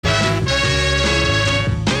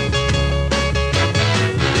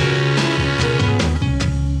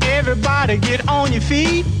Everybody get on your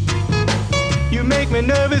feet. You make me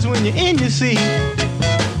nervous when you're in your seat.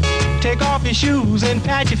 Take off your shoes and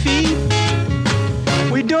pat your feet.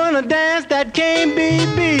 We doing a dance that can't be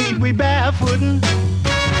beat. We barefootin'.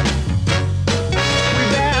 We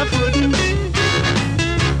barefootin'.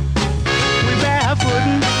 We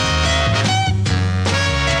barefootin'.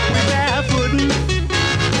 We barefootin'.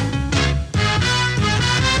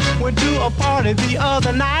 Went to a party the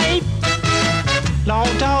other night. Long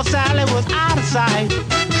tall Sally was out of sight.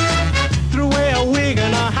 Threw away a wig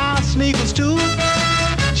and her house sneakers too.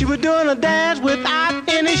 She was doing a dance without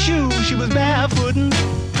any shoes. She was barefootin'. She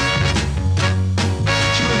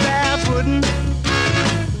was barefootin'.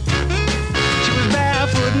 She was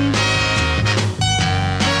barefootin'.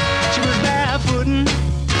 She was barefootin'.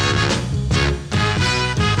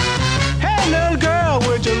 Hey little girl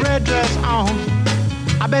with your red dress on,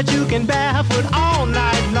 I bet you can barefoot all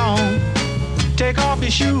night long. Take off your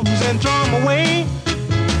shoes and throw them away.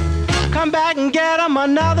 Come back and get them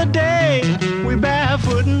another day. We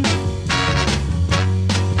barefootin'. We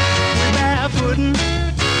barefootin'.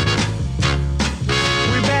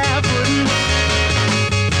 We barefootin'.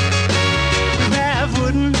 We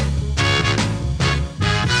barefootin'.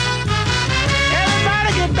 Everybody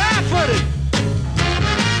get barefooted.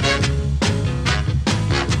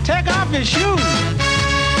 Take off your shoes.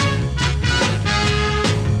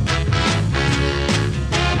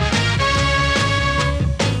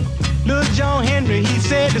 Little John Henry, he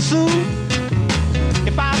said to Sue,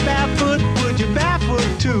 if I barefoot, would you barefoot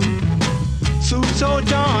too? Sue told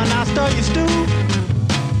John, I stir your stew.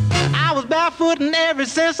 I was barefootin' ever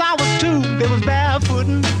since I was 2. They was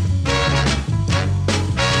barefootin'. They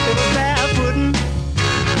was barefootin'.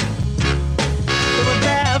 They was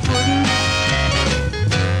barefootin'.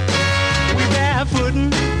 We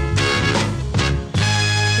barefootin'.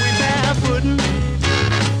 We barefootin'.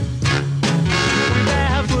 We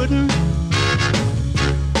barefootin'.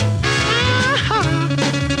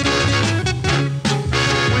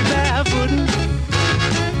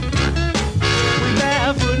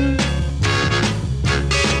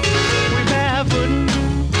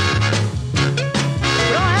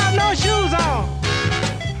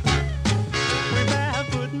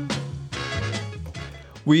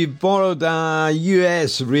 We've borrowed a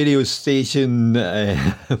US radio station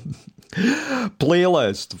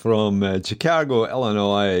playlist from Chicago,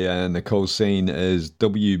 Illinois, and the call sign is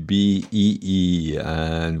WBEE,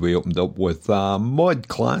 and we opened up with a mod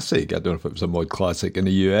classic. I don't know if it was a mod classic in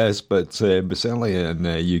the US, but certainly in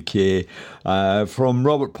the UK, from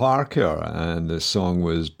Robert Parker, and the song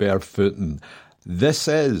was Barefootin'. This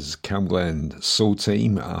is CamGlen Soul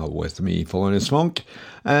Time with me, Thelonious Monk,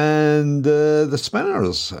 and the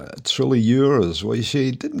Spinners, Truly Yours, which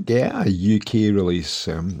didn't get a UK release,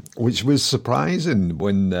 which was surprising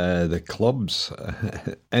when the clubs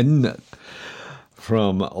in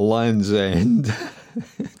from Land's End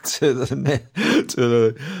to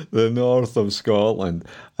the north of Scotland,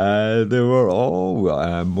 they were all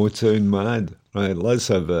Motown mad. Right, let's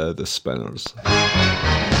have the Spinners.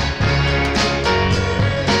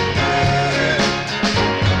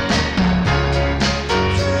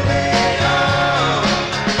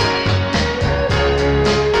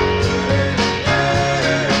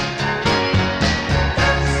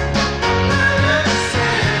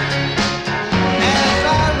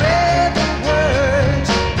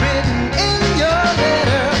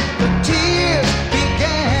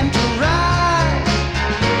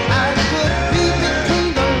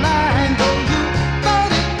 Between the lines, though you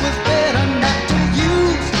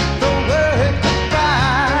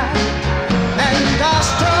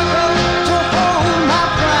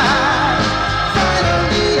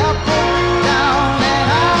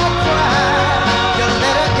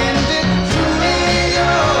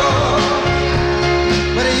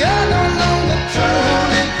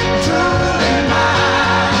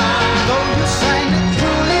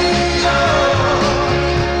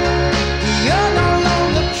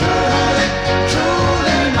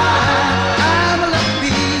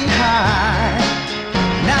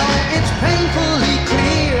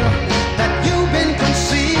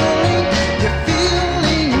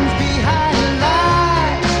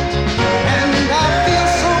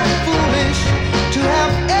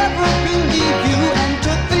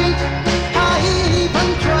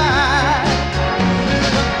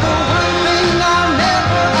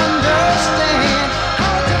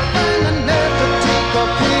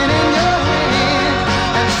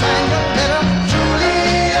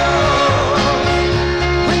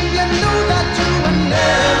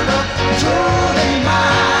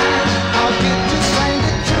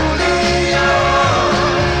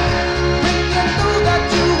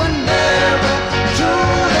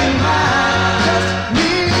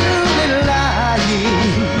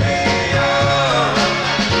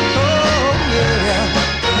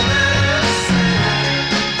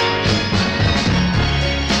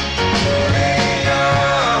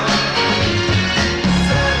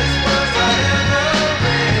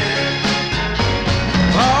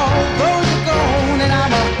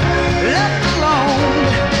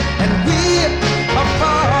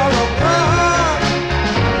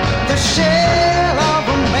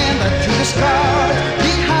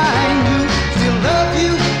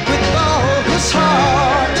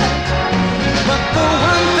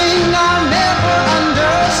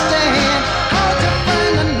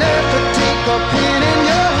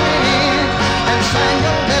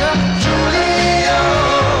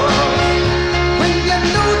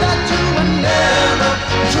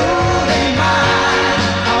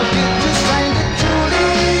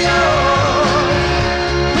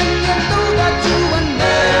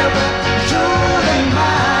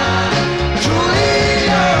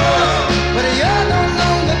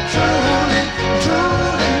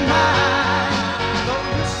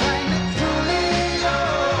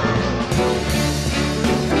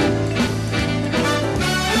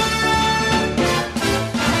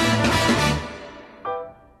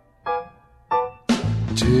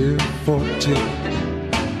Tear for tear,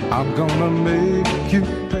 I'm gonna make you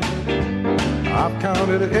pay. I've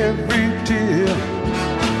counted every tear,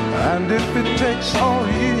 and if it takes all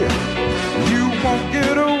year, you won't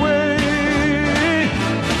get away.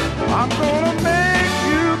 I'm gonna make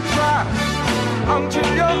you cry until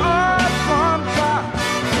your eyes run dry.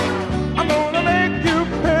 I'm gonna make you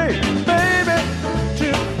pay, baby,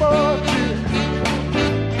 tear for tear.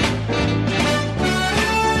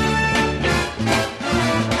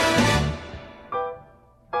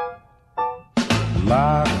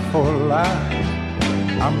 Lie for lie,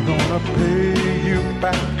 I'm gonna pay you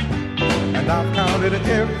back. And I've counted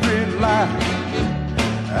every lie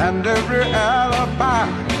and every alibi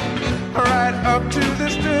right up to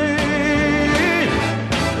this day.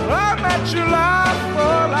 I met you lie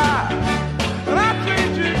for lie, and I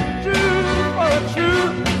treat you true for a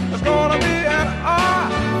truth. It's gonna be an eye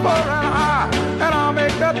for an eye, and I'll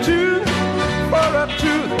make that tooth for a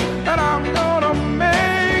tooth, and I'm gonna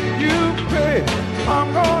make you pay. I'm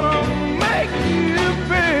gonna make you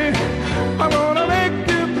pay. I'm gonna make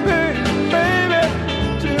you pay, baby,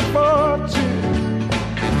 tear for tear.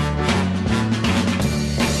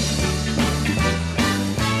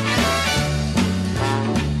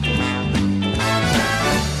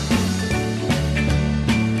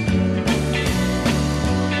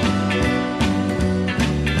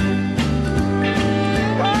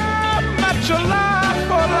 I'll match your lie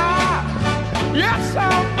for lie. Yes,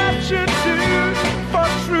 I'll match you tooth for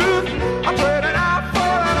truth. I'll trade an eye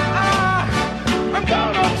for an eye. I'm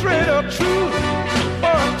gonna trade a truth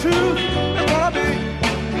for a tooth. It's gonna be,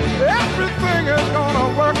 everything is gonna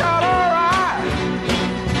work out alright.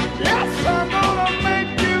 Yes, I'm gonna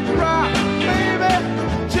make you cry, baby,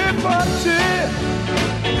 tear for tear.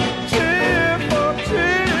 Tear for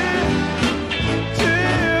tear.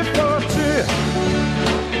 Tear for tear.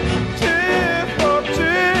 Tear for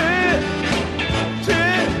tear.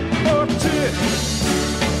 Tear for tear.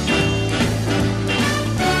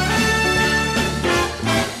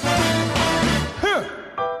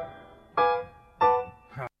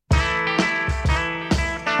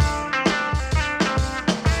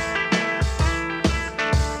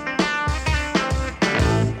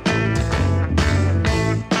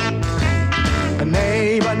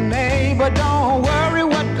 Neighbor, neighbor, don't worry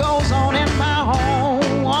what goes on in my home.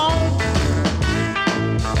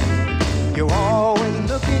 You're always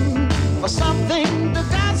looking for something to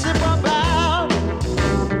gossip about.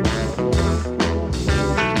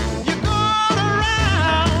 You're going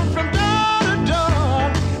around from door to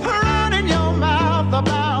door, running your mouth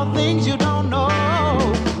about things you don't know.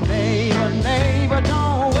 Neighbor, neighbor,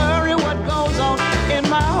 don't worry what goes on in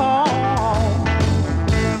my home.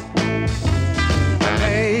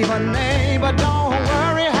 Neighbor, neighbor, don't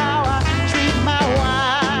worry how I treat my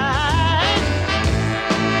wife.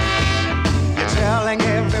 You're telling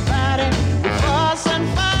everybody we fuss and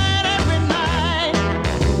fight every night.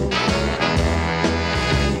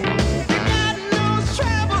 You got news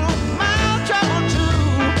trouble, my trouble too.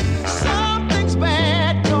 Something's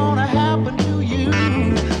bad gonna happen to you.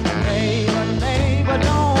 Neighbor, neighbor,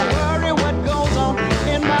 don't worry what goes on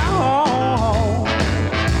in my home.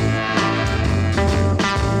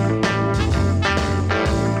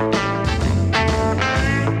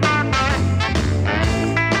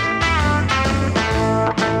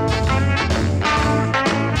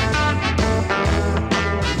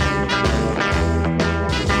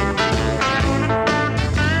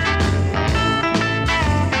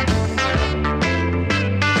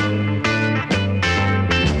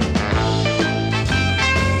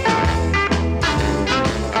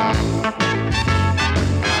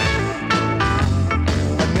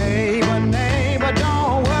 Neighbor, neighbor,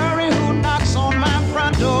 don't worry who knocks on my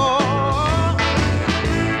front door.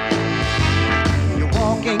 You're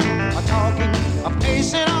walking, or talking, or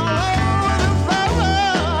pacing all over the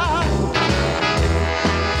floor.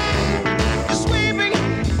 You're sweeping,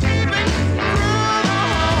 sweeping through the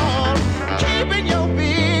hall, keeping your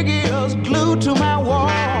big ears glued to my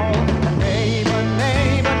wall. Neighbor,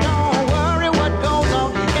 neighbor, don't worry what goes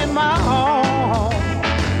on in my home.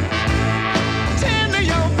 Tend to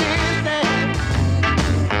your business,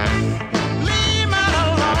 leave mine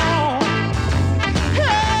alone.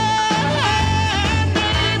 Hey,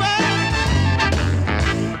 neighbor,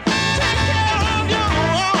 take care of your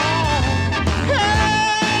own.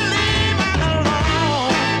 Hey, leave mine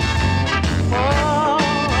alone. Oh,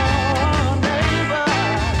 neighbor,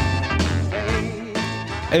 stay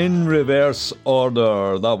In reverse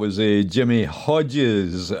order, that was Jimmy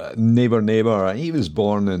Hodges, Neighbour Neighbour. He was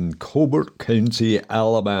born in Colbert County,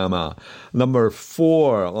 Alabama. Number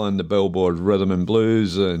 4 on the Billboard Rhythm and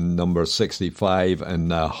Blues and number 65 in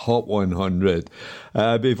the Hot 100.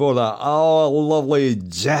 Before that, a lovely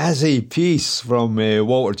jazzy piece from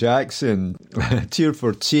Walter Jackson, Tear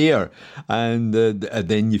for Tear. And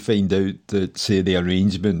then you find out that the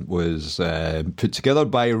arrangement was put together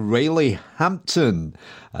by Riley Hampton.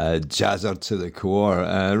 Jazzer to the core,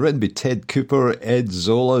 written by Ted Cooper, Ed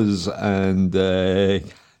Zolas and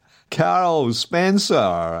Carl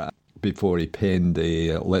Spencer before he penned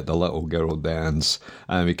Let the Little Girl Dance.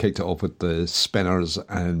 And we kicked it off with the Spinners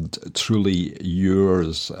and Truly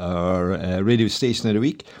Yours. Our radio station of the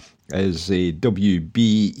week is WBEE.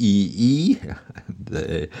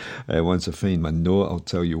 And, once I find my note, I'll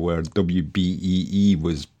tell you where WBEE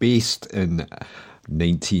was based in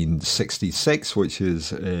 1966, which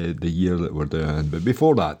is the year that we're doing. But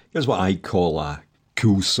before that, here's what I call a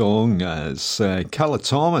cool song. It's Carla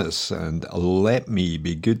Thomas and Let Me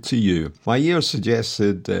Be Good to You. My ear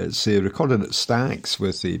suggested it's recorded at Stax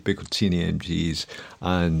with the Bucatini MGs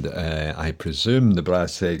and I presume the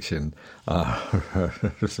brass section are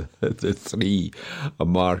the 3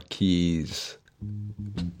 marquees.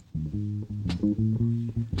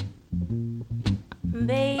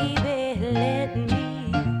 Baby, let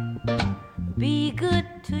me be good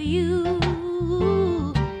to you.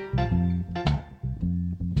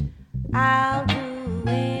 I'll do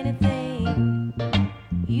anything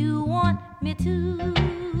you want me to.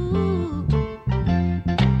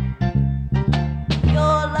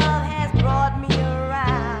 Your love has brought me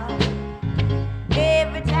around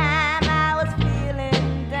every time I was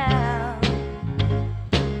feeling down.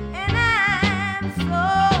 And I'm so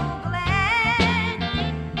glad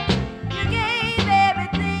you gave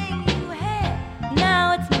everything you had.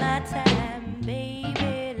 Now it's my time,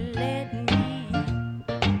 baby, let me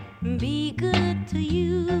be good to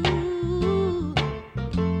you.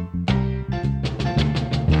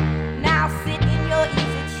 Now sit in your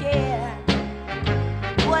easy chair.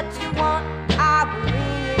 What you want, I'll bring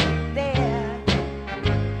it there.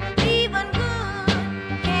 Even good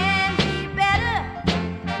can be better.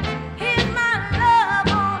 Here's my love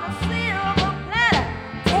on a silver platter.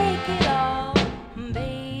 Take it all,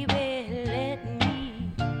 baby, let me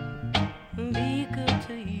be good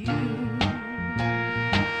to you.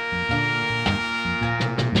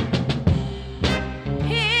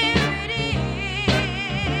 Here it is.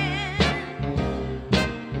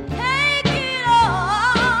 Take it all.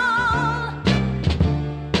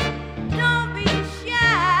 Don't be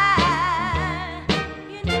shy.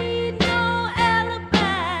 You need no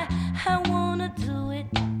alibi. I wanna do it,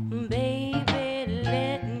 baby.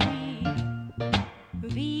 Let me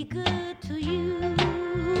be good to you.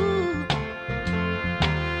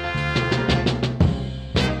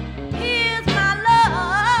 Here's my love.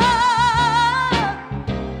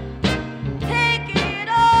 Take it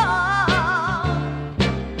all.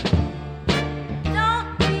 Don't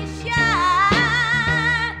be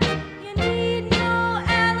shy. You need no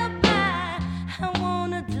alibi. I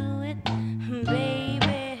wanna do it,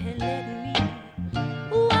 baby. Let me.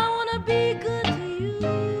 Ooh, I wanna be good to you,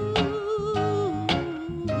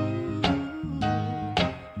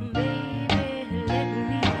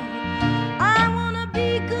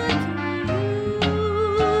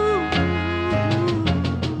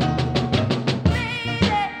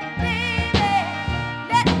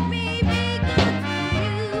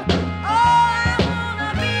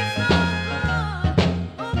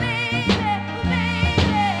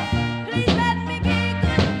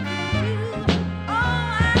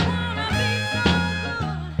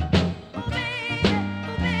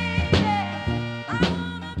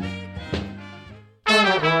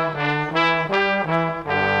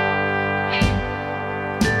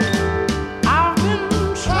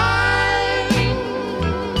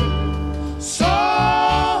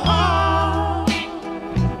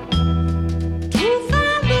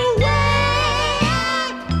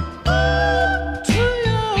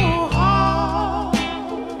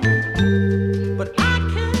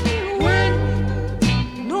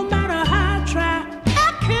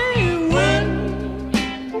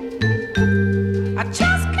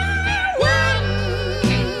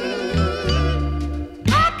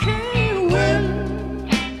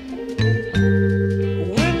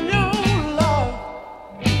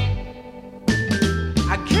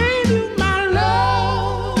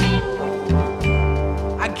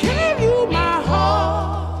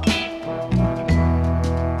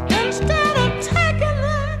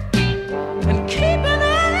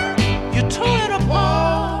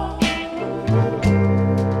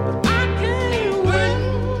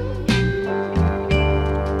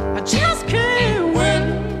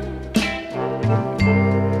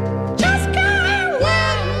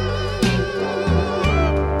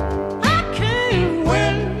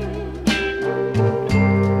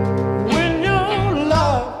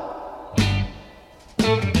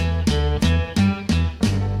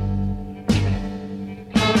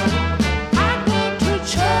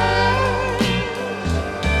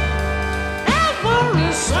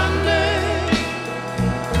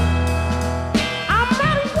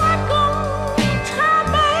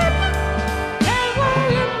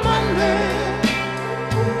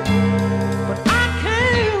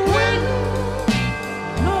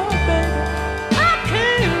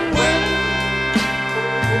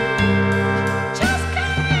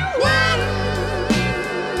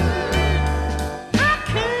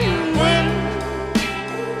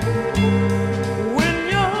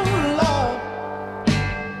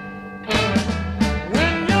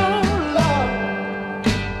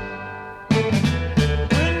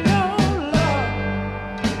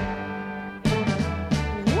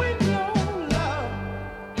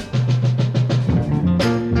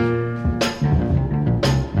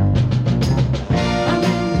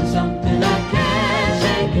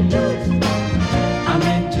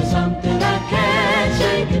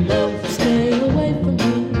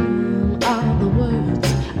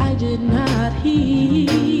 not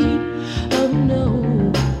he. Oh no,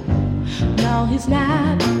 no, he's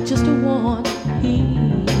not just a want,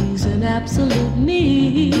 he's an absolute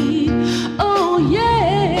need. Oh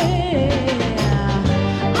yeah,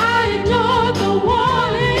 I ignored the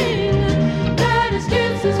warning that his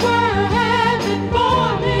kisses were habit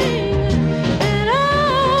forming, and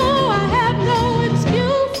oh, I have no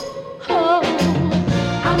excuse. Oh,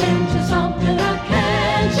 I'm into something I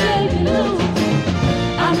can't shake it loose.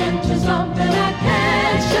 I'm into something I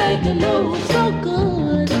can't shake it loose. So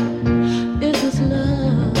good is this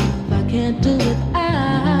love, I can't do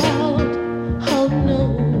without. Oh no,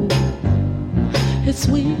 his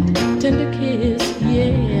sweet tender kiss,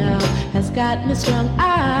 yeah, has got me strung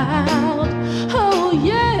out. Oh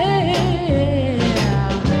yeah,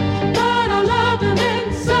 but I love him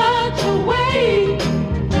in such a way,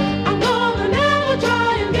 I'm gonna never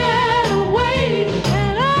try and get away.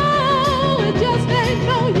 And oh, it just ain't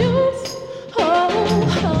no use. Oh,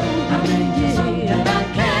 I'm into something I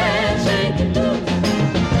can't shake it loose.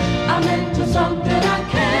 I'm into something I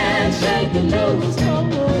can't shake it loose. Oh,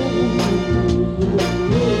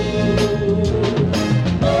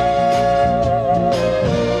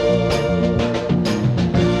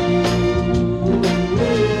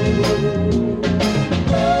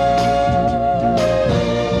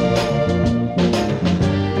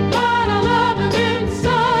 but I love him in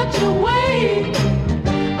such a way,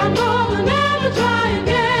 I'm gonna never try and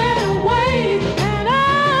get away. And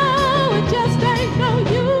oh, it just ain't no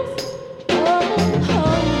use. Oh,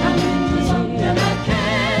 I'm into something I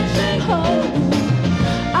can't shake. Oh,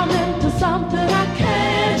 I'm into something I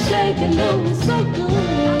can't shake it loose. So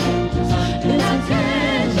good, this is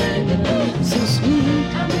can't shake it loose. So sweet,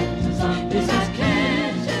 I'm into something I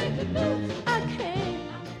can't shake it loose. I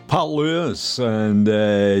can't. Pat Lewis and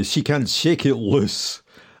She Can't Shake It Loose.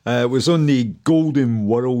 It was on the Golden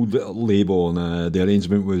World label, and the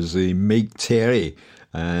arrangement was Mike Terry.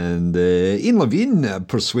 And Ian Levine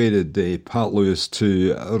persuaded Pat Lewis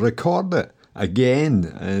to record it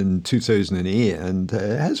again in 2008, and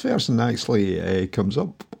his version actually comes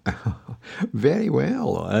up very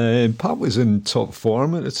well. Pat was in top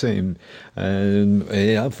form at the time, and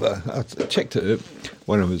I checked it out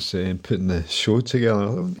when I was putting the show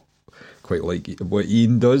together. Quite like what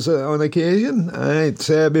Ian does on occasion. Right,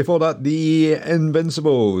 before that, the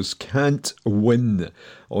Invincibles, Can't Win,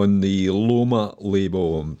 on the Loma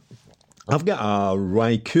label. I've got a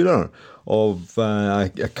Raikura of a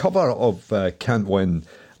cover of Can't Win,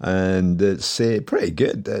 and it's pretty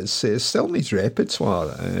good. It's still in his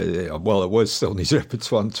repertoire. Well, it was still in his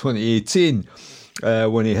repertoire in 2018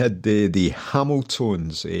 when he had the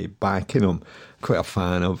Hamiltons backing him. Quite a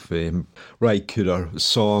fan of Raikura.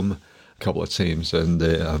 Saw him a couple of times, and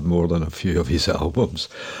have more than a few of his albums.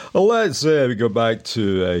 Well, let's go back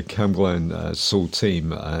to CamGlen Soul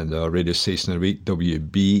Team and our radio station of the week,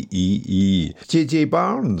 WBEE. JJ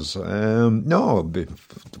Barnes, no,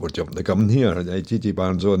 we're jumping the gun here. JJ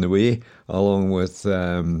Barnes on the way, along with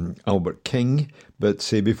Albert King. But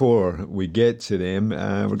before we get to them,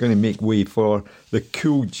 we're going to make way for the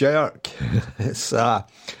Cool Jerk. It's a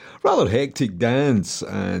rather hectic dance,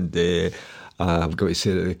 and I've got to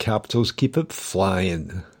say that the Capitals keep it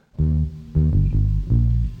flying.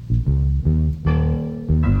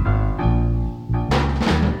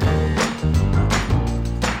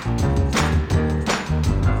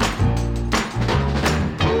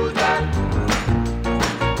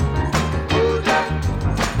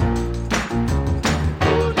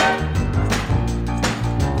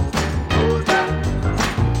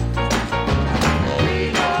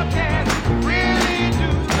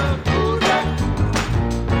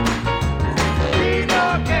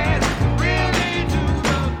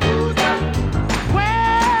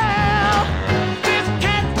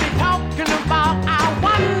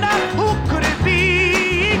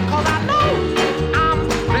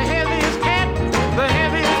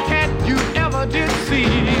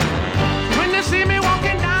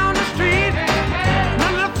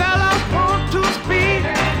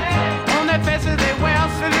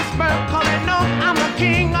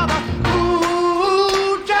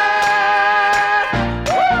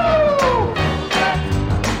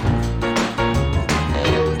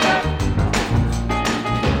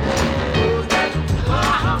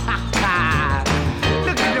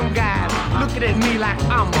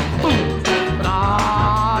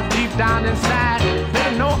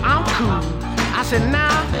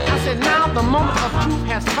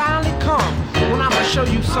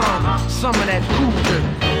 Some of that cool dirt.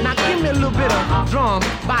 Now give me a little bit of drums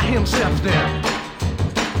by himself there.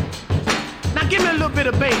 Now give me a little bit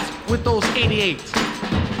of bass with those 88s.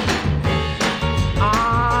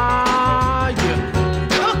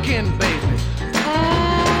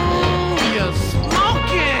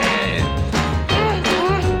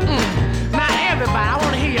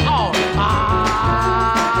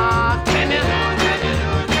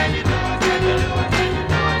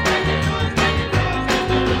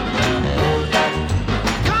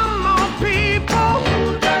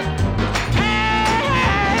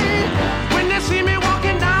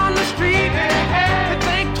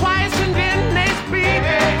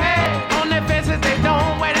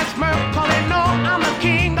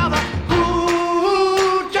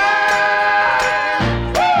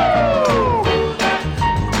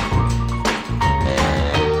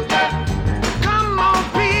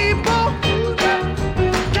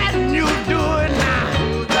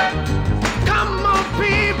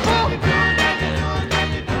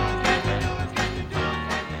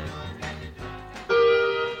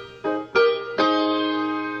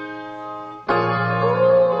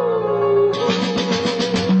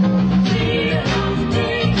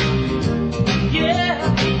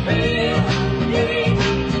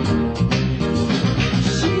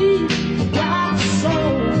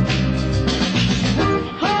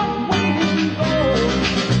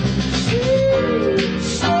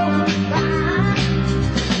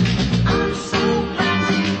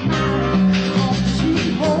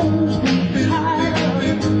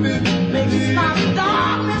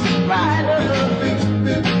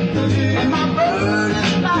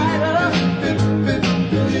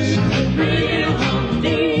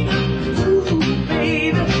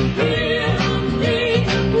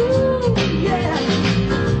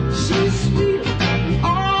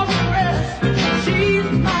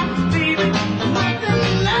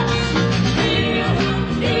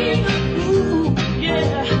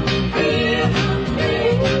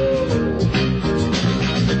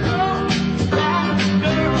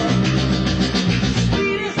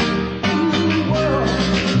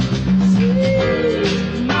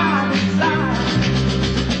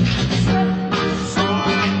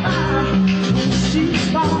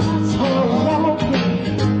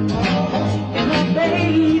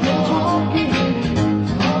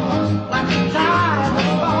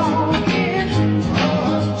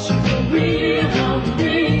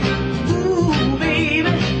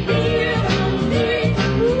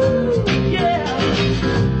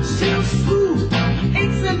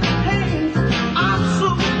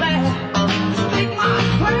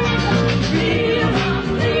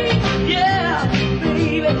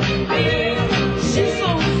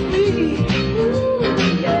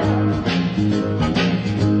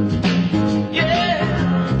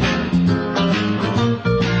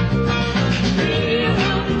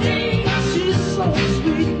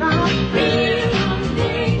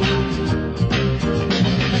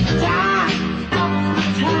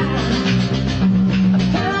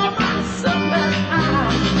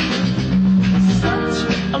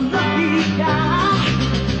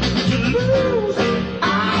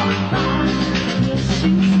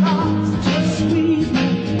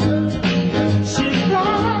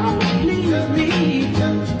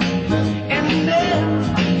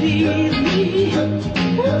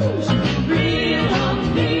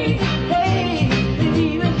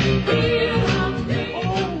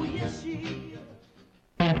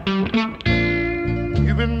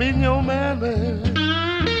 meeting your man, baby,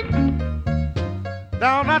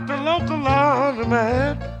 down at the local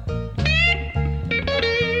laundromat.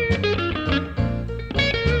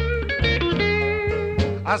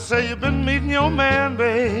 I say you've been meeting your man,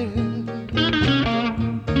 babe,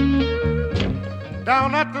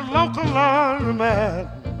 down at the local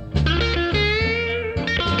laundromat.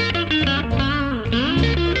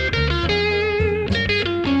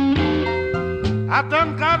 I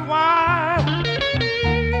done got wild,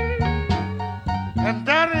 and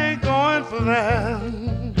daddy ain't going for that.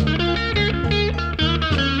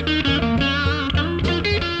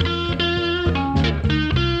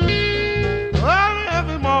 Early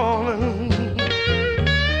every morning,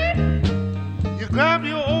 you grab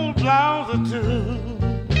your old blouse or two,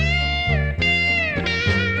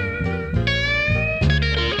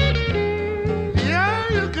 yeah,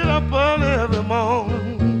 you get up early every morning,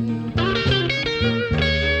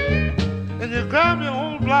 you grab your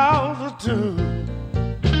old blouse or two.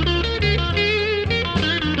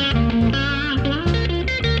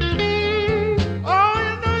 Oh,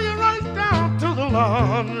 you know you're right down to the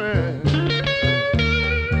laundry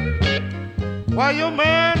while your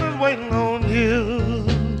man is waiting on you.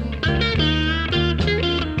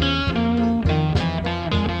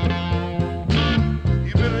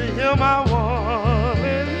 You better hear my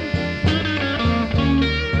warning.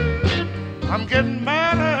 I'm getting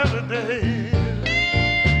mad every day.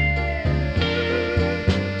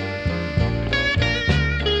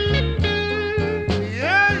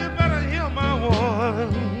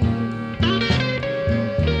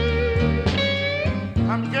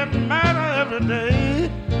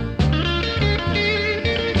 Day.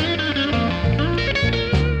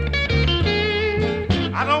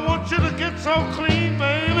 I don't want you to get so clean,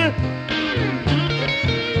 baby.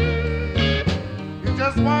 You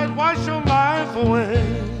just might wash your life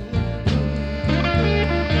away.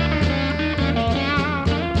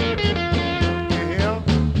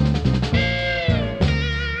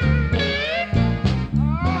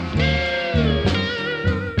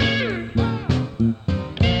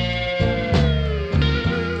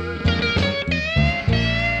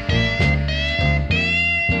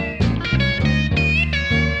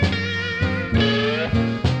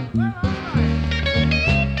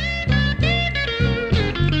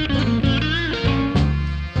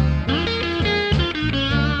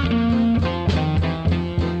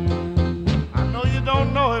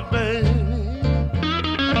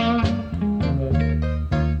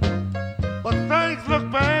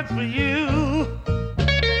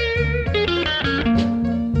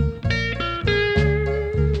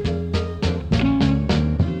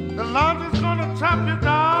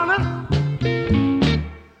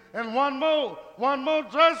 One more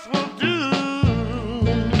dress will do.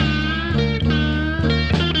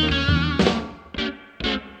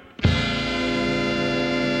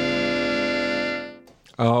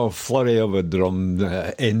 Oh, flurry of a drum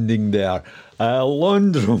ending there.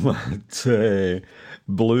 Laundromat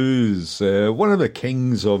Blues, one of the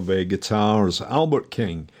kings of guitars, Albert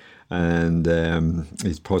King, and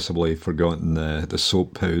he's possibly forgotten the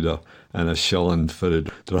soap powder and a shilling for a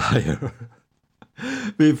dryer.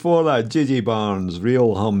 Before that, J.J. Barnes,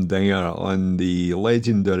 Real Humdinger on the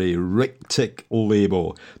legendary Rick Tick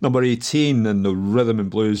label. Number 18 in the Rhythm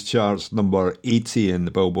and Blues charts, number 80 in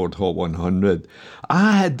the Billboard Hot 100.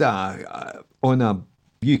 I had that on a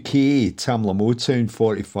UK Tamla Motown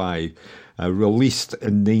 45, released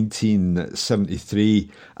in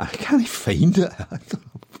 1973. I can't find it.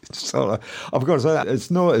 Of course,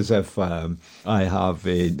 it's not as if I have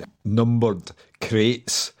numbered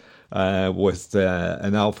crates with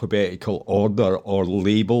an alphabetical order or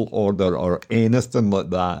label order or anything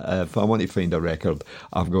like that. If I want to find a record,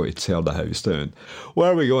 I've got to tear the house down.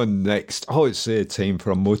 Where are we going next? Oh, it's time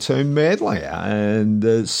for a Motown medley, and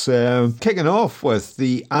it's kicking off with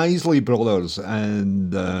the Isley Brothers.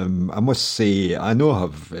 And I must say, I know I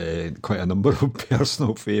have quite a number of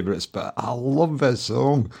personal favourites, but I love this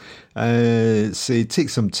song. Take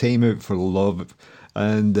Some Time Out for Love.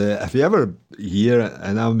 And if you ever hear it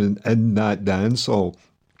and I'm in that dance hall,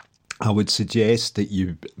 I would suggest that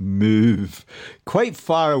you move quite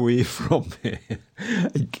far away from me,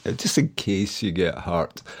 just in case you get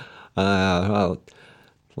hurt. Well,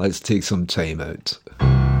 let's take some time out.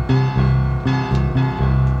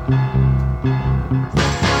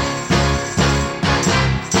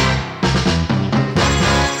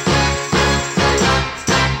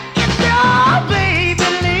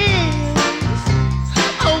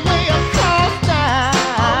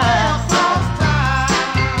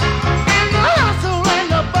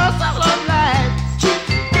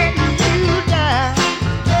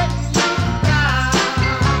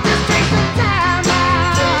 This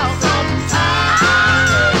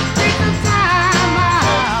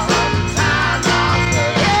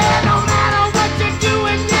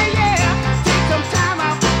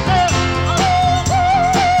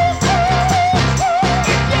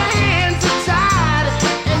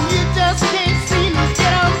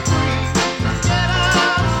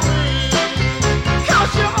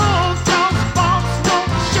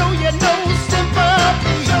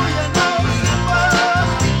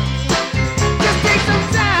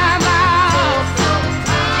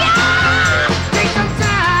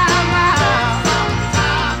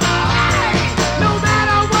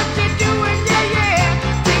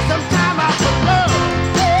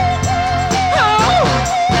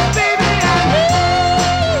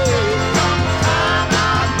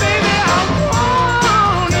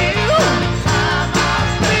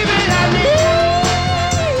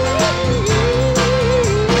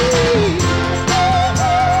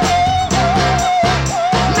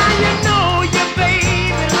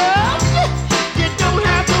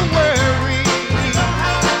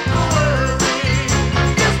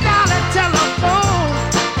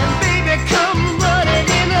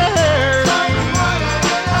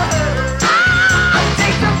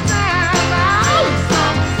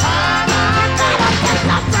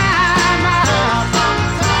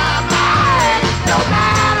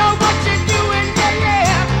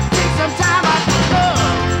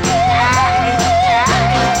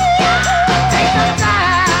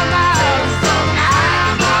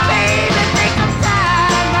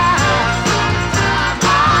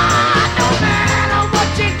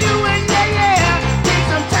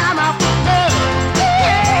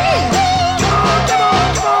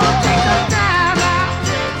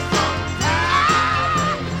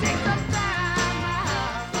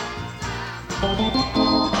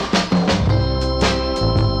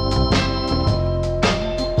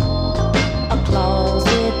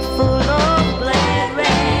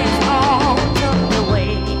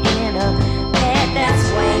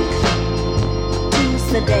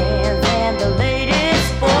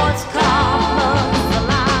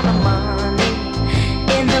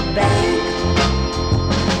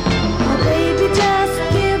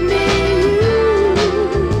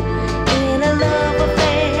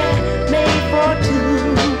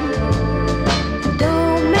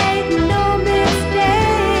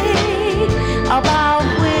about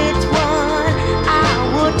which one I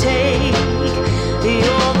would take.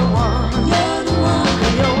 You're the one, you're the one,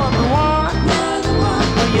 you're the one,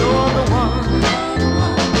 you're the one,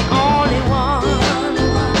 the only one,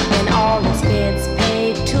 and all expense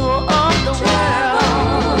paid tour of the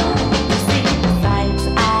world. To see the sights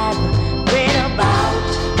I've read about,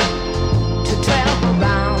 to travel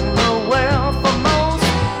around the world for most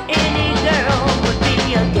any girl would be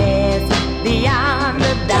a guess beyond a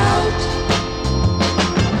doubt.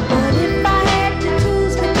 But if I had to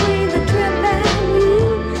choose between the trip and you,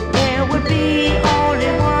 there would be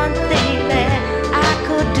only one thing that I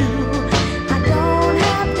could do. I don't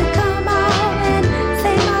have to come out and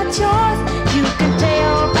say my choice. You can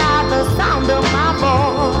tell by the sound of my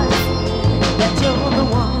voice that you're the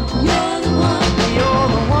one. You're the one. You're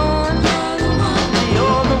the one.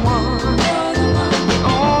 You're the one. The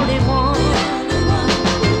only one.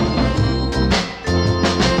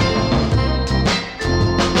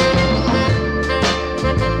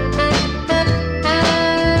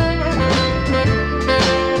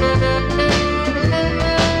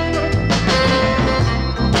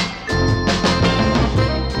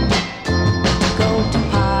 Go to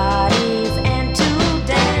parties and to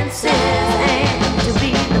dances and to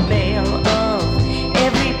be the belle of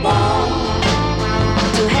every ball.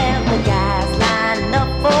 To have the guys line up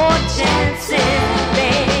for chances,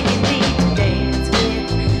 begging me to dance with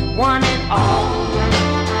one and all.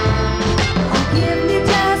 Give me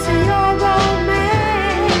just your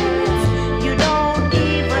romance. You don't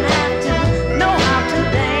even have to know how to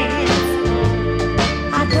dance.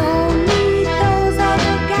 I don't need those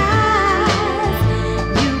other guys.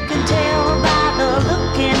 You can tell by the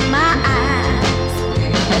look in my eyes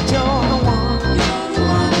that you're the one.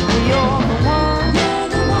 You're the one.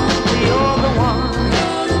 You're the one.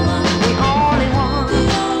 The only one.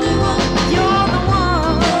 You're the one. You're the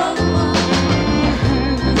one.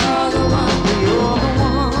 You're the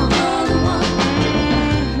one.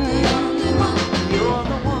 You're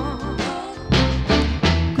the one.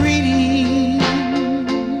 Greetings.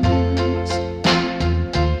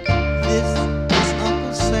 This is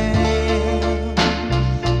Uncle Sam.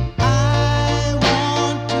 I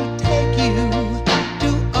want to take you to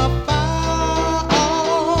a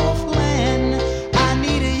far-off land. I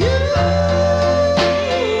need you.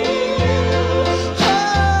 Oh,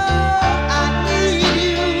 I need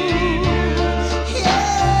you.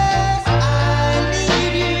 Yes, I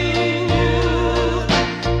need you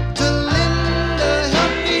to lend a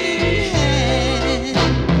helping hand.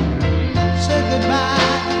 Say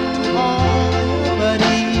goodbye to all your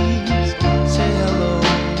buddies. Say hello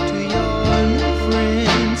to your new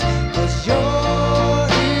friends. 'Cause you're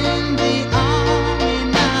in the army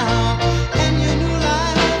now, and your new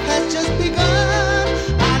life has just begun.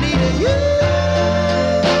 I need you.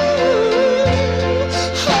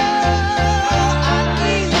 Oh, I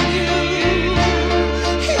need you.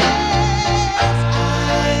 Yes,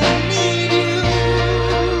 I need you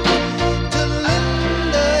to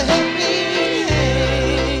lend a helping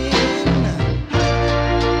hand.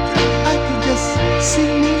 I can just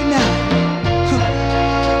see me now,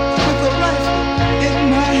 with a rifle in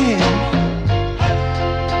my hand.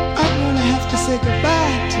 I'm gonna have to say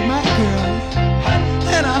goodbye to my girl,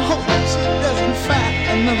 and I hope she doesn't find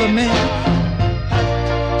another man.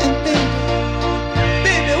 And then,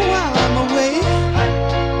 baby, while I'm away,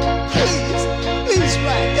 please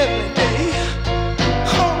write every day.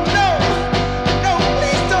 Oh no,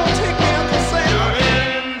 please don't take me, Uncle Sam. You're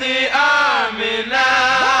in the army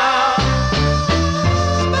now.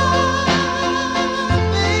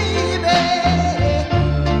 Baby,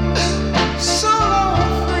 so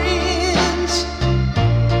long, friends.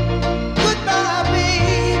 Goodbye,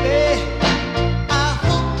 baby. I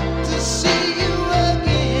hope to see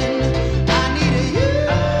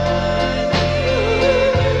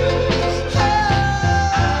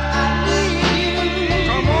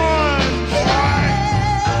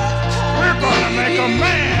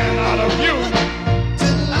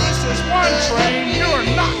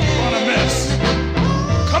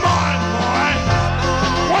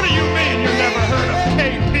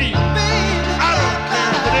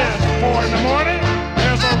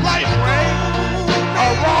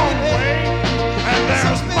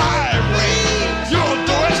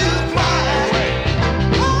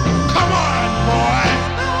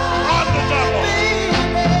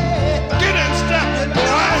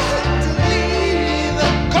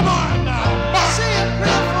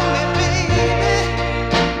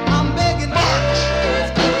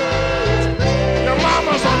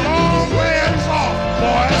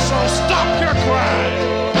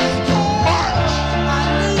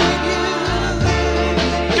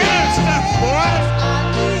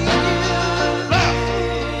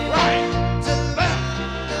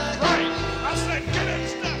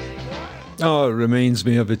reminds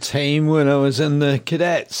me of a time when I was in the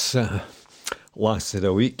cadets. Lasted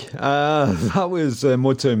a week. That was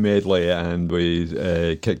Motown Medley, and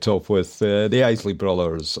we kicked off with the Isley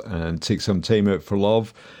Brothers and Take Some Time Out for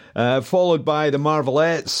Love, followed by the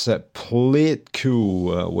Marvelettes, Play It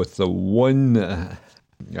Cool, with the one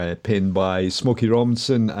penned by Smokey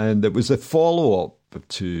Robinson, and it was a follow-up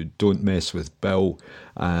to Don't Mess With Bill,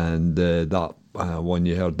 and that one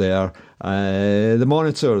you heard there. The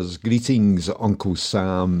Monitors, Greetings, Uncle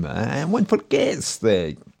Sam, and one forgets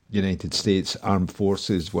the United States Armed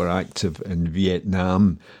Forces were active in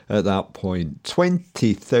Vietnam at that point.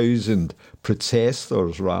 20,000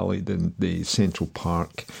 protesters rallied in the Central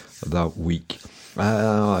Park that week.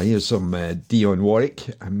 Here's some Dionne Warwick,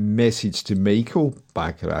 A Message to Michael,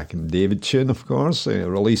 Bacharach and David tune, of course,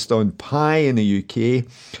 released on Pie in the UK.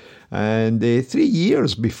 And 3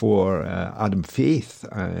 years before Adam Faith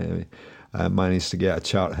managed to get a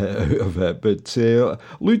chart hit out of it. But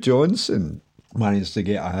Lou Johnson managed to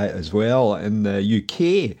get a hit as well in the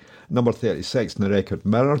UK, number 36 in the Record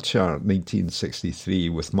Mirror chart, 1963,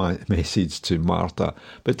 with My Message to Martha.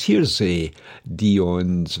 But here's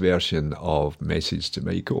Dionne's version of Message to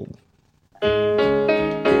Michael.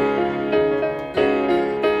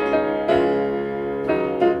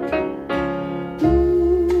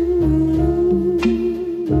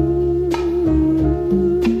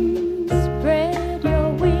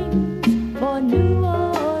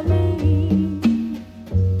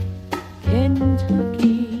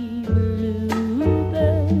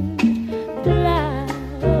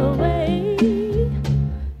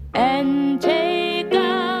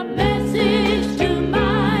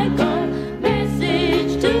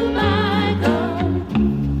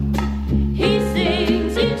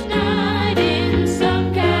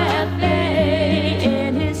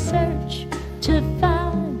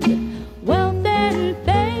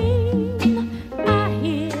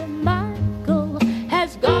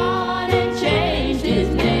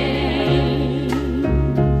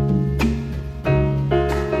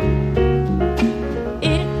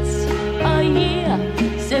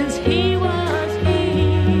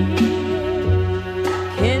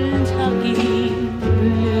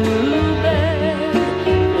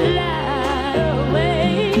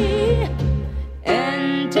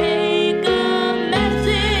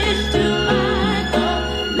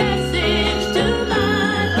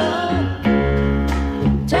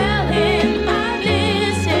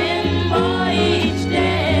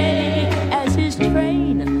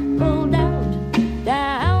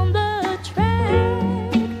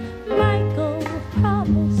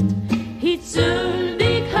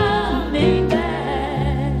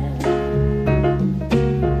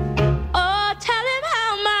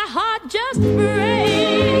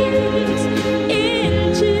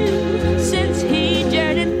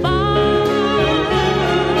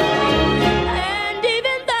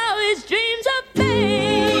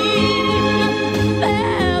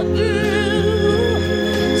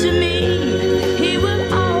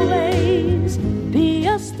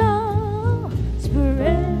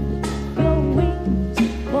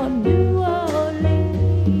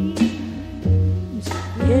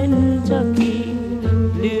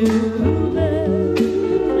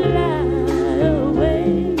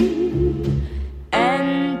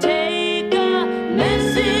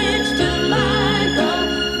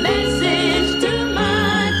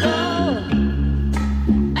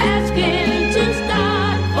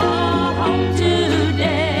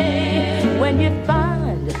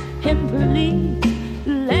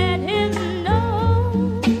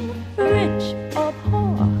 Rich or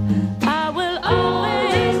poor, I will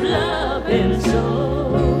always love him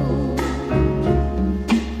so.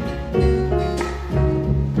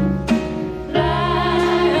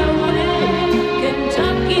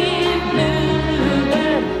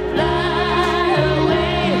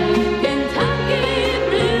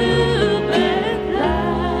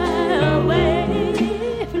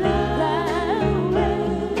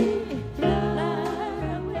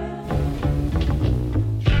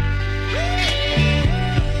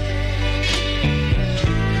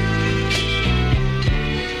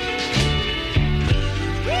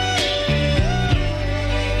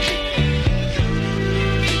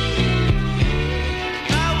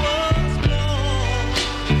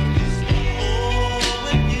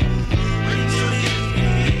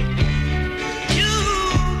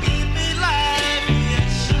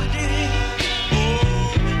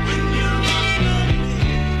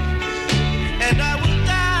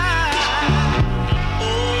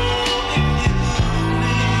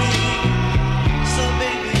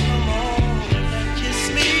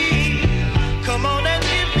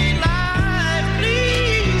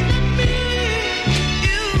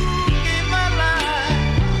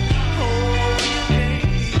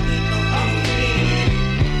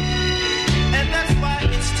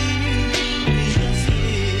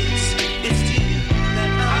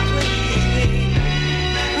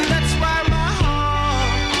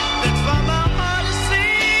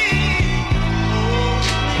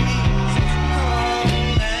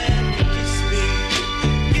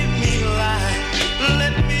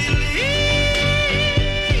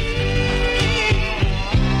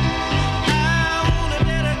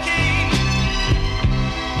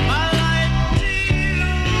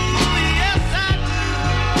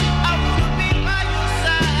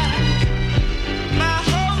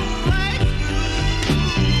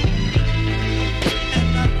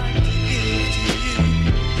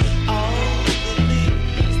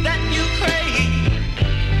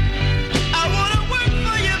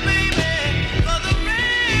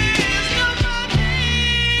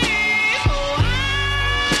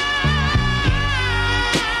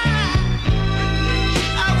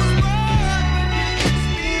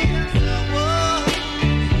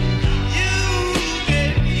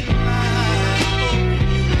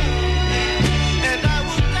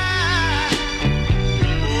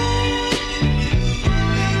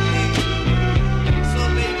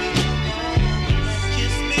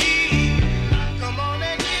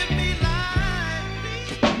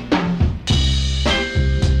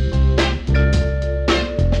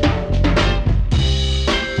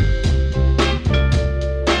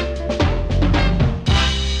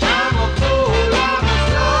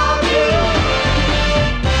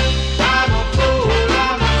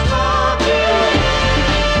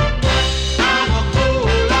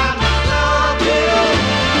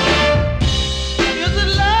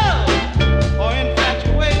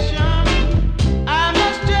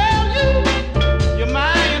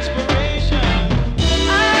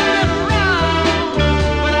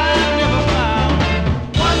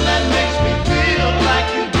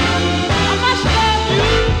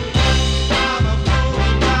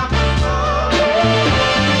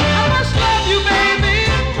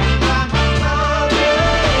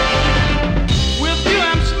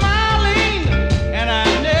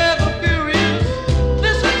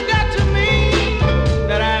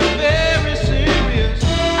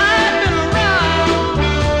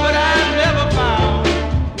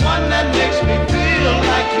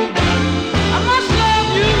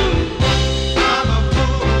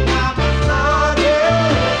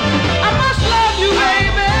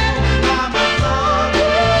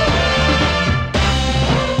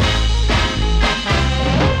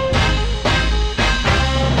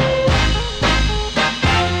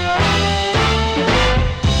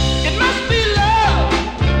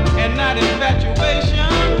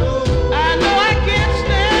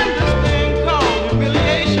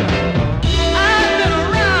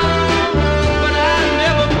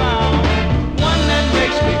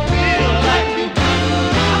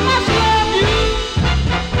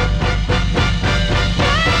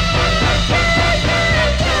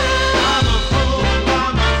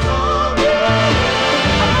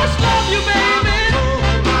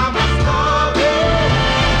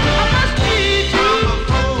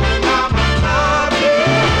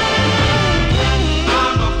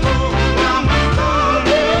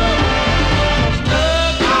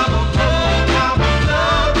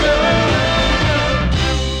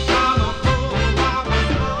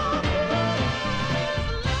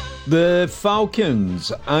 The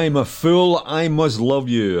Falcons, I'm a Fool, I Must Love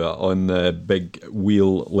You on the Big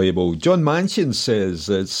Wheel label. John Manchin says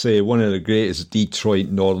it's one of the greatest Detroit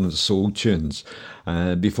Northern Soul tunes.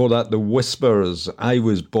 Before that, The Whispers, I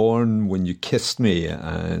Was Born When You Kissed Me,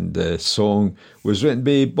 and the song was written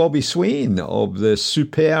by Bobby Swain of the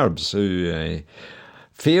Superbs, who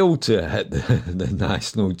failed to hit the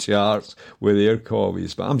national charts with their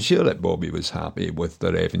copies, but I'm sure that Bobby was happy with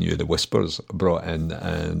the revenue the Whispers brought in,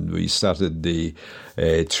 and we started the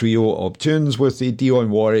trio of tunes with the Dionne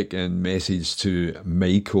Warwick and Message to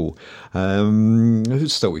Michael.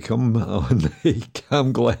 Who's still to come on the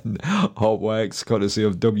CamGlen Hot Wax, courtesy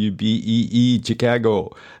of WBEE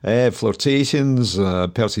Chicago. Flirtations,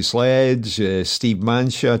 Percy Sledge, Steve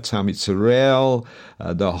Mancha, Tammy Terrell,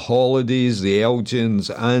 The Holidays, The Elgins,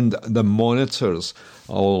 and The Monitors,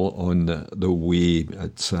 all on the way.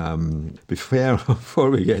 It's, before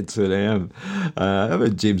we get to them,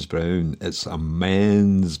 about James Brown, it's a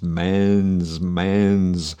man's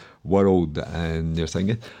world, and you're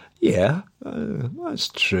thinking, yeah, that's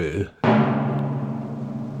true.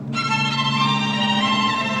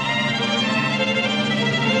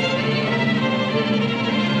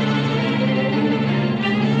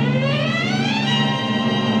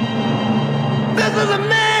 This is a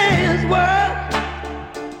man's world.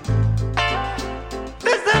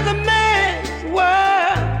 This is a man's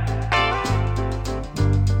world.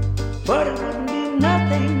 But it wouldn't be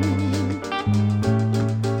nothing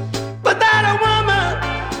without a woman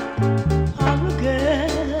or a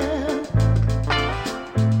girl.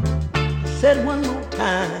 Said one more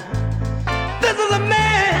time. This is a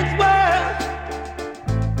man's world.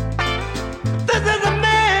 This is a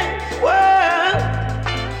man's world.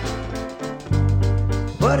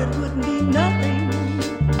 But it wouldn't be nothing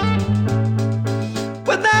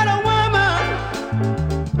without a woman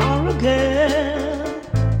or a girl.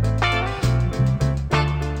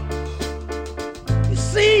 You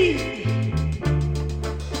see,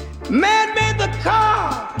 man made the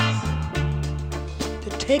cars to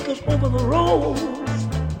take us over the roads.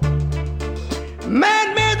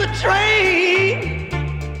 Man made the train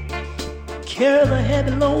carry the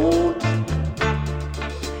heavy loads.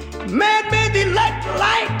 Man made the electric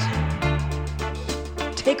light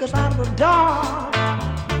take us out of the dark.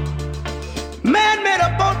 Man made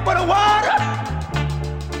a boat for the water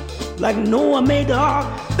like Noah made the ark.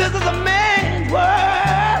 This is a man's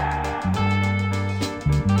world.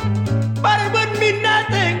 But it wouldn't be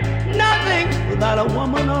nothing without a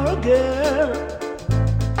woman or a girl.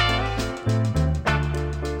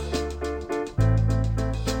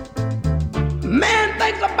 Man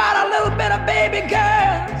thinks about a little bit of baby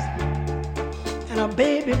girls and a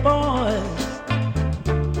baby boys.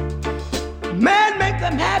 Man make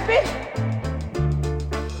them happy,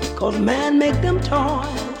 'cause man make them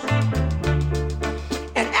toys.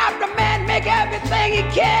 And after man make everything he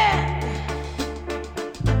can,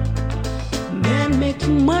 man makes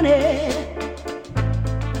money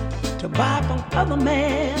to buy from other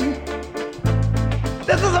men.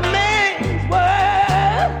 This is a man's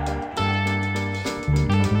world.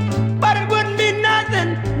 But it wouldn't be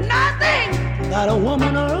nothing without a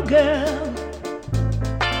woman or a girl.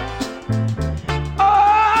 Oh,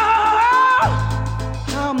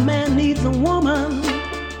 how a man needs a woman.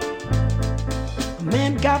 A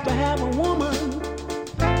man got to have a woman.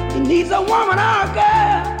 He needs a woman or a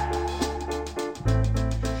girl.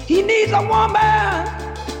 He needs a woman.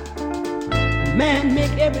 Man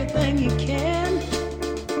make everything he can,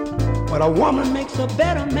 but a woman makes a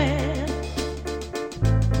better man.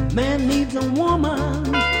 Man needs a woman.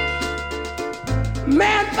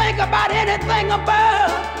 Man think about anything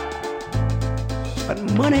above, but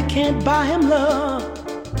money can't buy him love.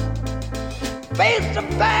 Face the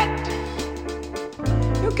fact.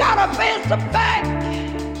 You gotta face the fact.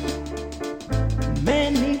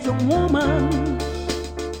 Man needs a woman.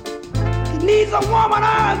 He needs a woman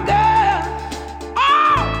or a girl.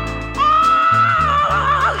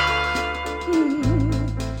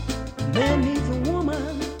 Man needs a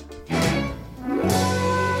woman.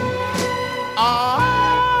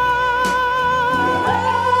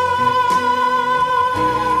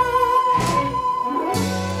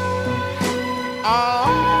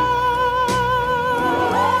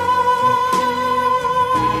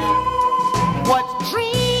 What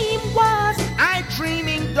dream was I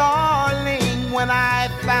dreaming, darling, when I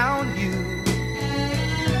found you?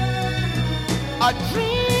 A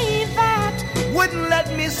dream that wouldn't let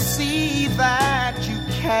me see that you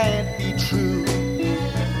can't be true.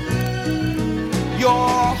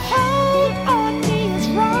 Your hold on me is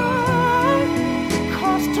wrong,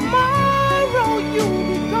 'cause tomorrow you'll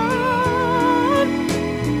be gone.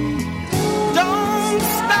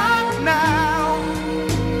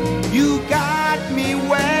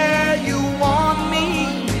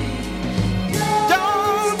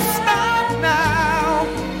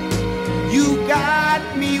 You got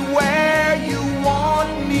me where you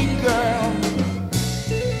want me, girl.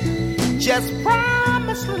 Just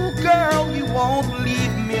promise, little girl, you won't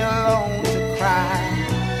leave me alone to cry.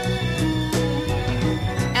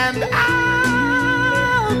 And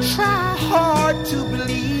I'll try hard to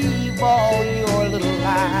believe all your little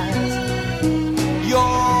lies.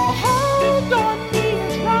 Your hold on me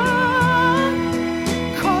is wrong,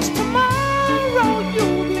 'cause tomorrow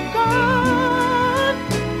you'll be gone.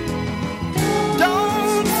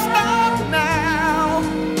 Don't stop now.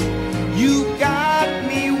 You got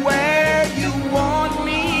me where you want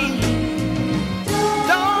me.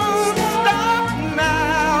 Don't stop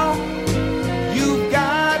now. You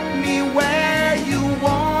got me where you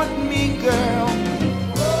want me, girl.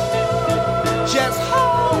 Just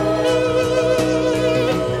hold me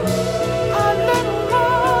a little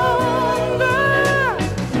longer.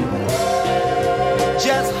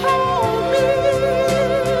 Just hold me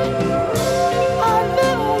a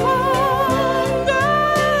little longer.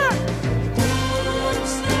 Don't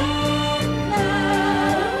stop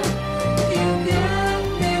now. You got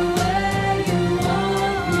me where you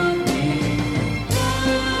want me.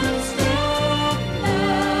 Don't stop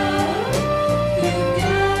now. You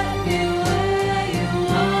got me where you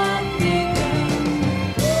want me, girl.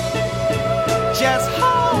 Just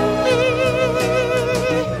hold me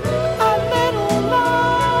a little longer.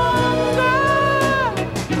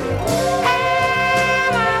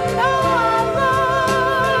 And I know our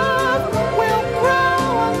love will grow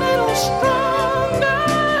a little stronger.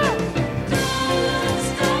 Don't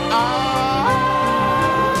stop.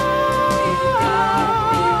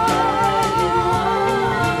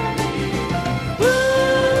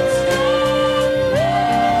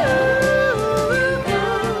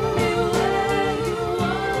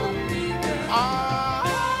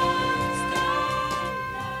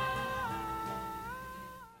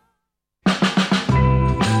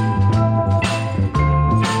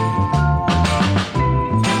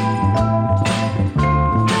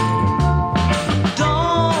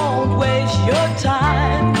 Don't waste your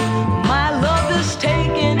time. My love is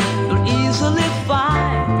taken, you'll easily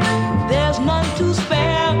find. There's none to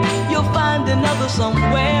spare, you'll find another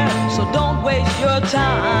somewhere. So don't waste your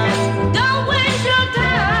time. Don't waste your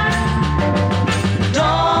time.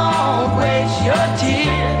 Don't waste your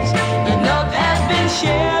tears. Enough has been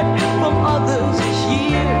shared from others this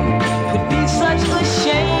year. Could be such a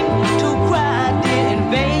shame to cry, dear, in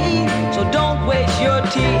vain. So don't waste your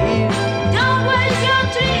tears. Don't waste your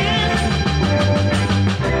tears.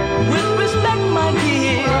 With respect, my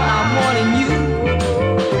dear, I'm warning you.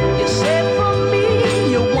 You said from me,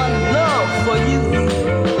 you want love for you.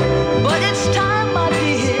 But it's time, my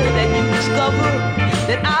dear, that you discover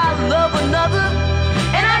that I love another.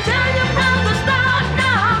 And I tell you from the start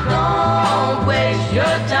now, don't waste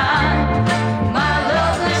your time. My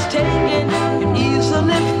love is taken, you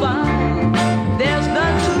easily find. There's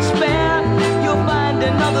none to spare, you'll find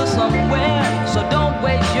another somewhere. So don't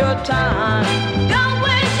waste your time. Don't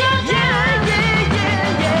waste your time. Yeah, yeah,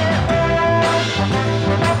 yeah, yeah.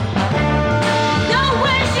 Don't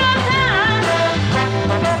waste your time.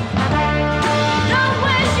 Don't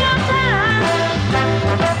waste your time.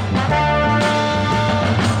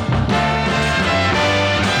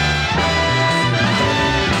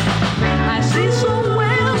 I see so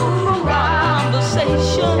well from our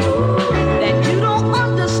conversation that you don't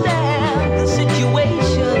understand the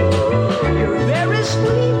situation. You're very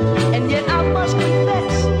sweet, and yet I must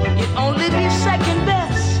confess you'd only be second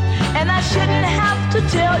best, and I shouldn't have to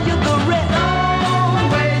tell you the rest. Don't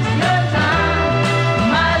waste your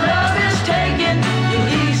time. My love is taken, you'll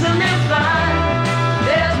easily find.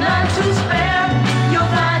 There's none to spare,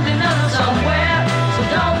 you'll find another somewhere. So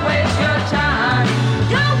don't waste your time.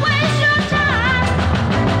 Don't waste your time.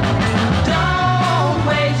 Don't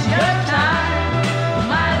waste your time.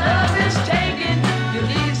 My love is taken,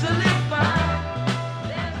 you'll easily find.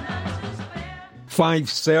 There's none to spare. 5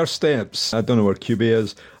 Stair Steps. I don't know where QB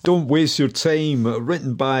is. Don't Waste Your Time,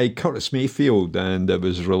 written by Curtis Mayfield, and it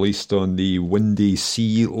was released on the Windy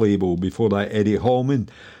Sea label. Before that, Eddie Hallman.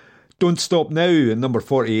 Don't Stop Now, at number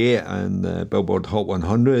 48 on the Billboard Hot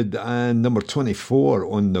 100, and number 24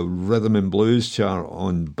 on the Rhythm and Blues chart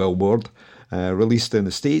on Billboard. Released in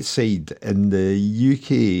the stateside in the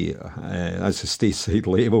UK as a stateside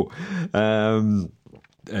label.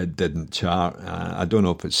 It didn't chart. I don't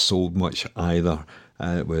know if it sold much either.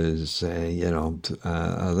 It was,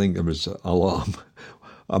 I think there was a lot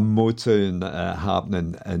a Motown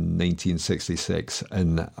happening in 1966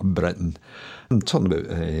 in Britain. I'm talking about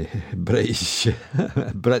British,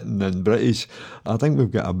 Britain and British. I think we've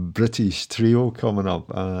got a British trio coming up.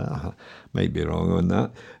 Might be wrong on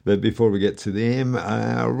that. But before we get to them,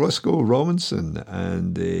 Roscoe Robinson,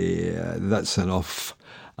 and That's Enough.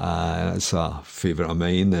 That's a favourite of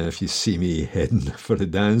mine. If you see me heading for the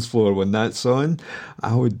dance floor when that's on,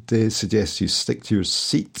 I would suggest you stick to your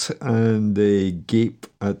seat and gape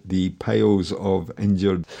at the piles of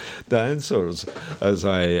injured dancers as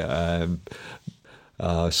I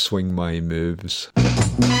swing my moves.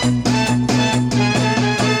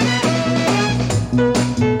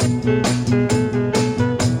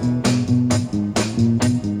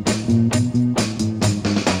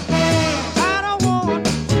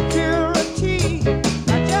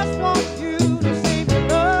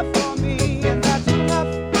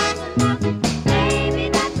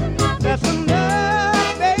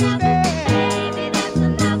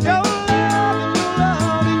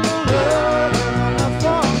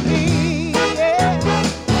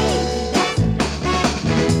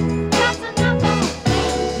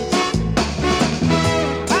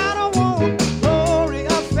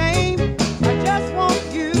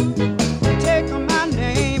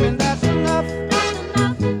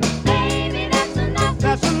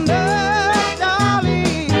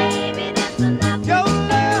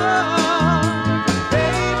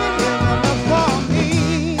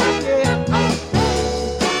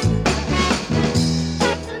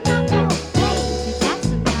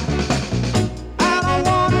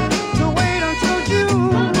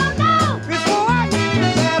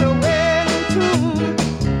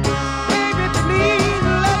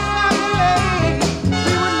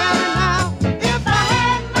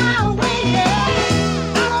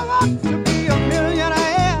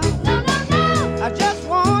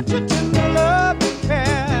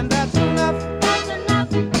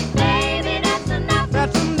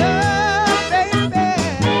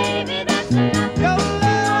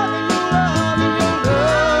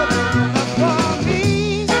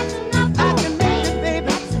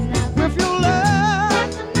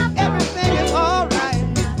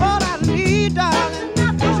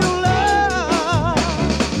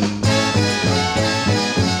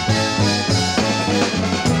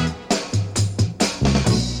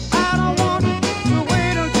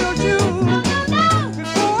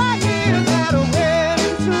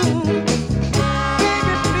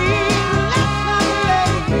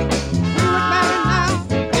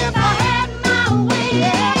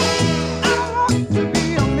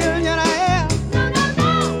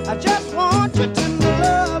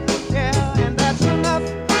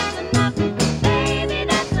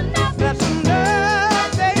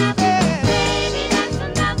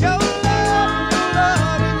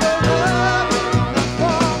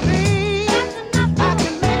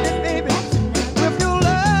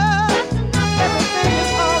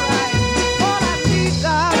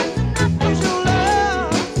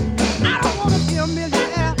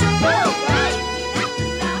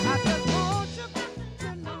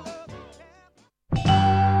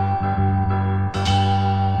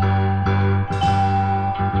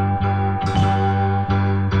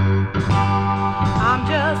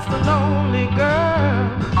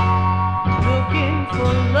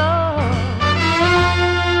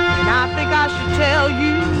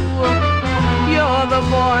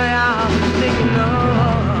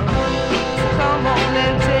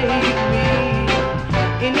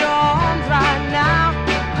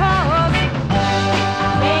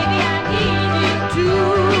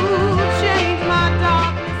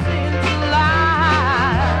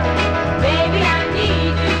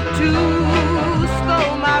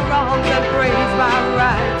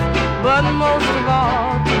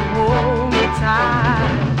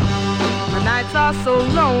 So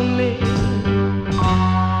lonely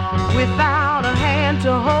without a hand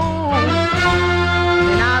to hold,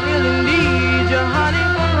 and I really need you, honey,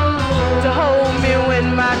 to hold me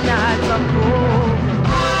when my nights are cold.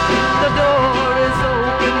 The door is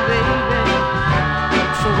open, baby,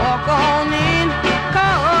 so walk on in,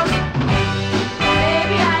 'cause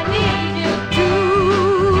baby, I need you to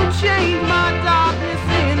change my darkness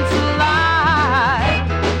into light.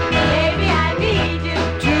 Baby, I need you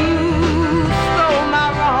to my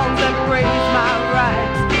wrongs and praise my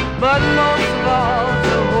rights, but no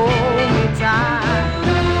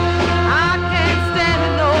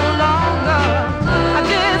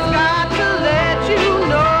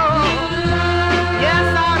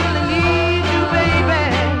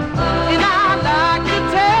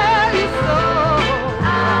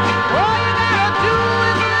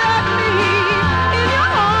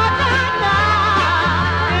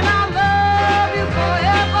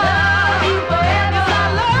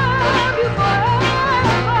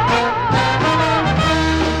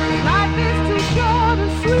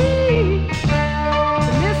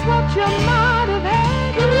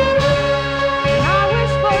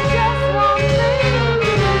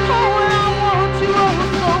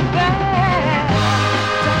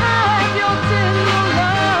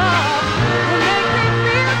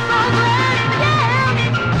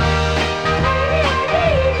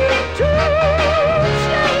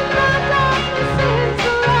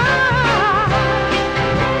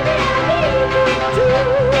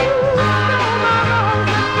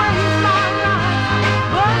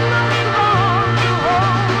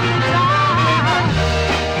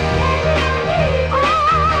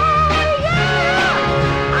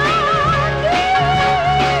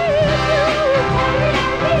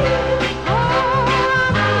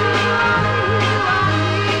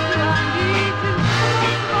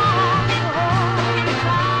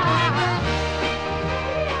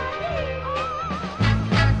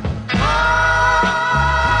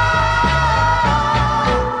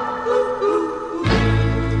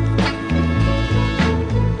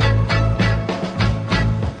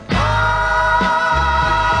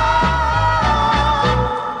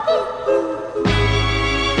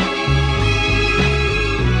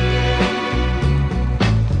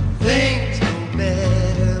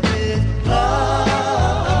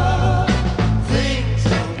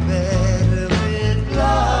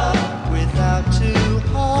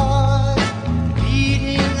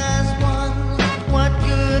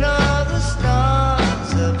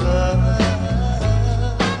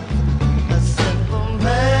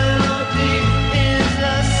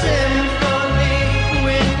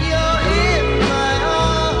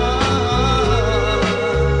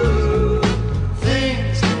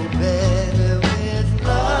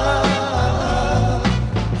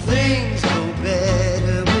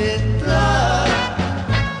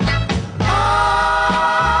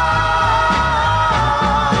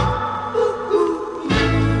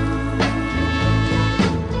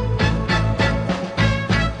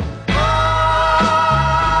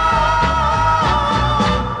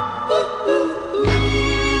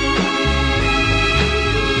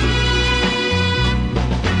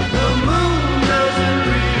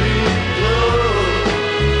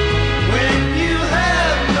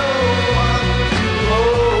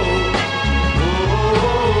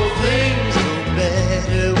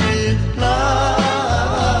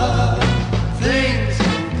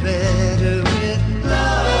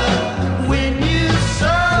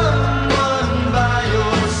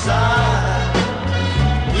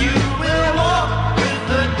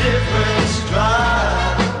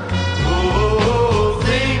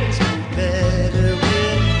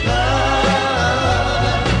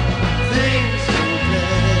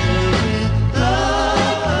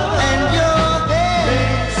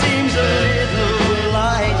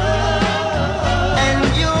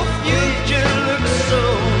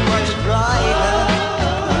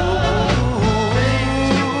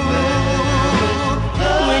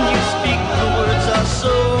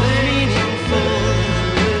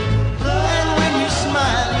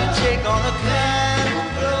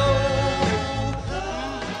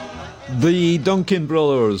The Duncan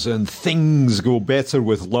Brothers and Things Go Better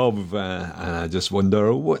With Love. And I just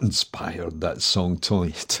wonder what inspired that song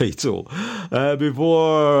title.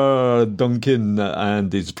 Before Duncan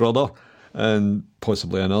and his brother, and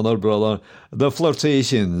possibly another brother, The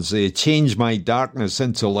Flirtations, Change My Darkness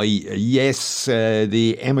into Light. Yes,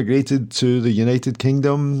 they emigrated to the United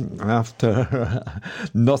Kingdom after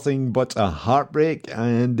nothing but a heartbreak,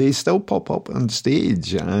 and they still pop up on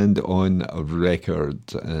stage and on record.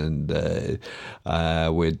 And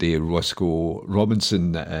with Dave Roscoe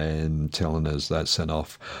Robinson telling us that's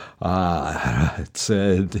enough. It's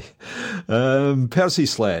Percy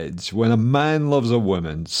Sledge, When a Man Loves a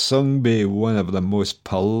Woman, sung by one of the most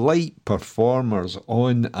polite performers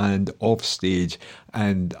on and off stage,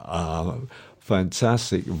 and a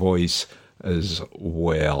fantastic voice as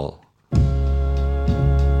well.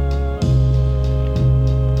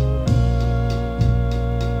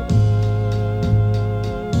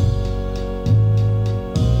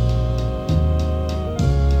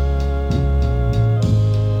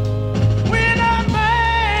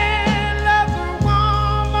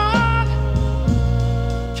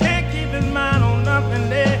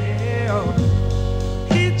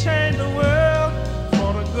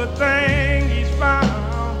 Thing he's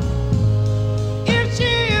found. If she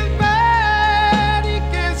is bad, he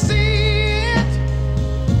can see it.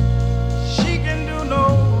 She can do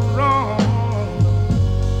no wrong.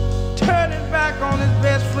 Turning back on his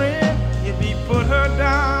best friend if he put her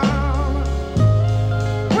down.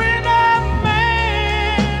 When a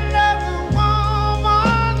man loves a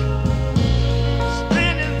woman,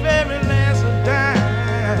 spend his very last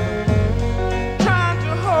dime, trying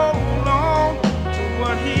to hold on to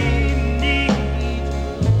what he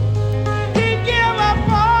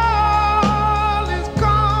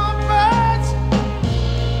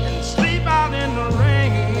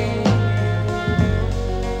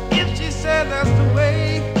that's the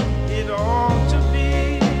way it ought to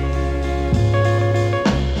be.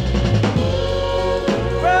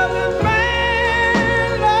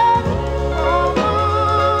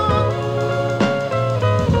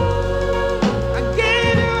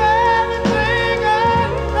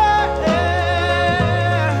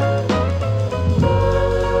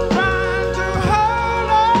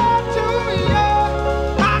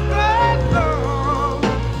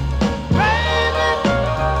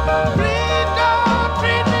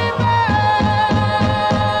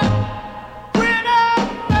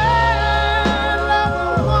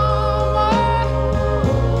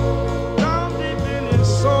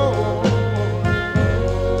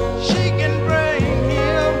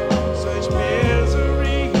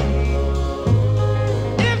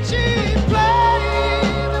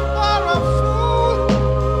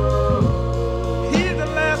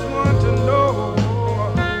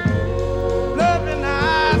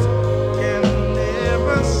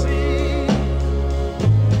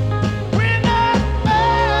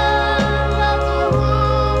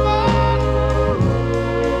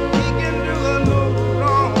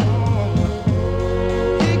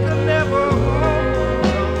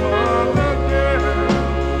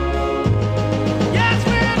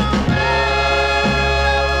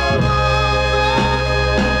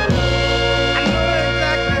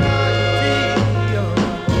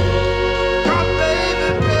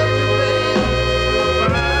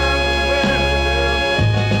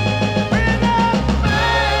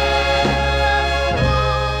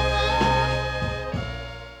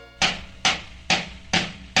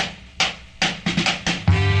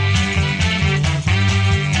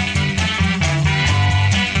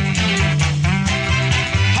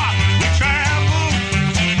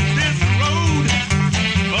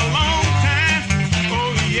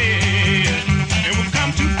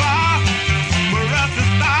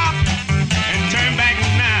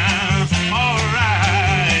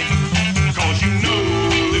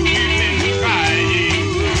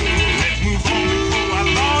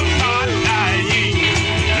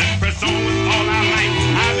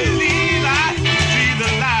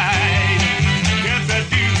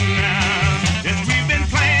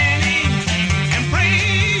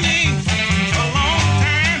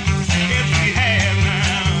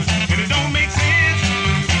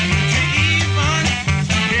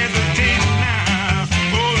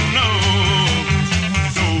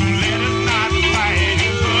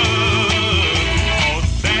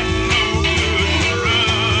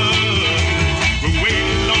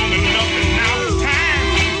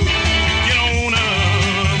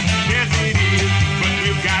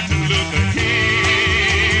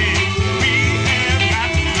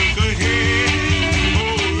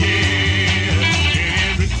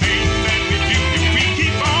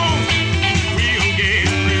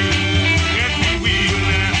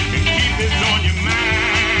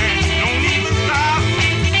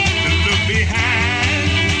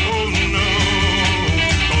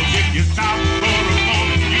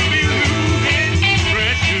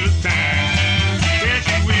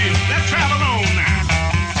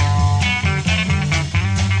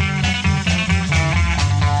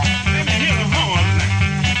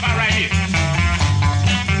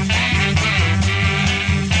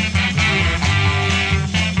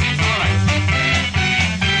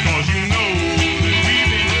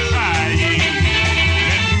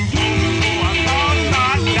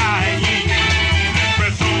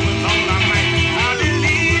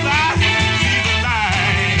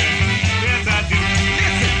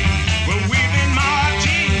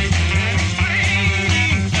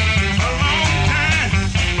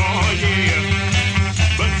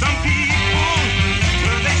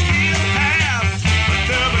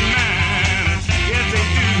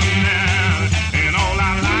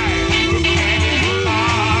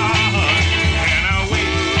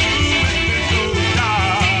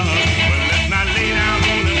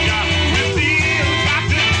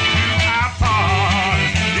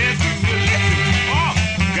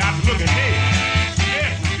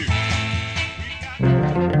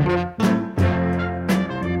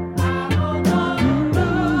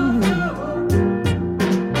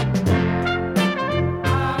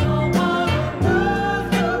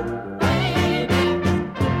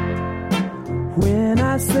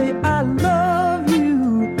 I say I love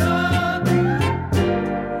you.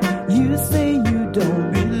 You say you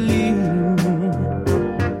don't believe me.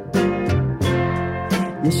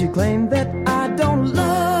 Yes, you claim that I don't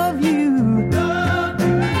love you,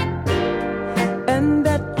 and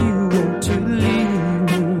that you want to leave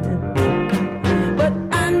me. But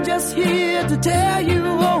I'm just here to tell you,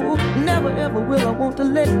 oh, never ever will I want to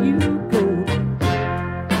let you go.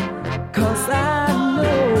 'Cause I know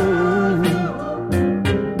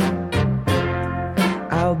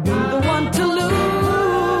I'll be the one to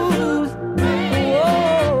lose.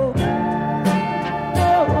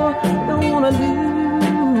 Oh, don't wanna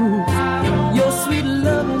lose your sweet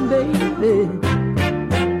loving, baby.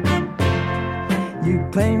 You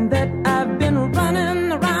claim that I've been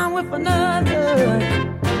running around with another,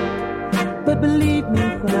 but believe me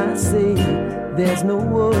when I say there's no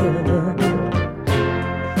other.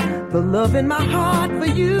 The love in my heart for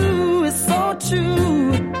you is so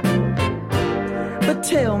true. But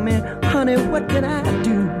tell me, honey, what can I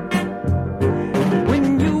do?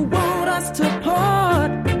 When you want us to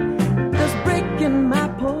part, that's breaking my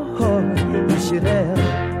poor heart. You should have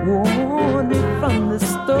warned me from the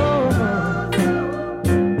start.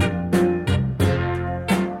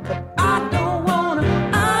 But I don't wanna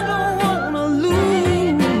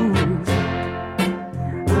lose.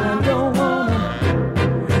 I don't wanna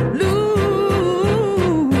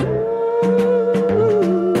lose.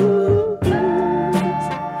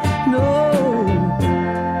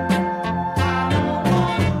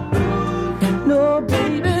 No,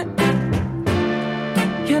 baby.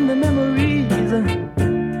 Can the memories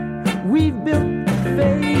we've built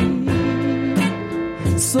fade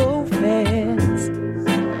so fast?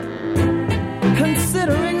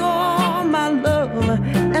 Considering all my love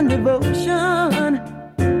and devotion,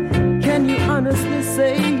 can you honestly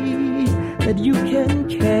say that you can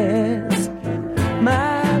cast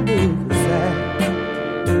my love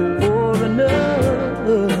aside for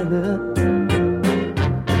another?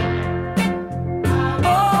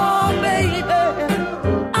 Oh, baby,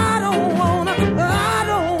 I don't wanna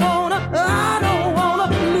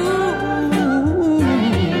lose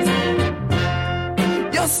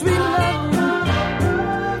your sweet love,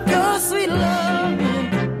 your sweet love.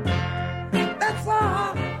 That's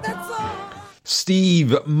all.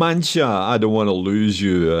 Steve Mancha, I Don't Want to Lose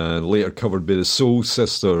You, later covered by the Soul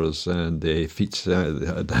Sisters, and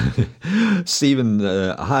Stephen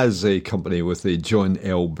has a company with John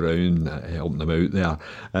L. Brown helping them out there.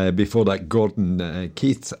 Before that, Gordon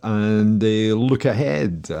Keith and Look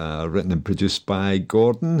Ahead, written and produced by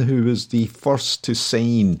Gordon, who was the first to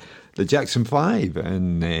sign the Jackson 5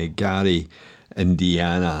 in Gary,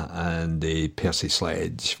 Indiana, and Percy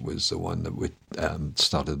Sledge was the one that we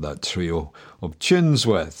started that trio of tunes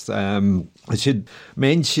with. I should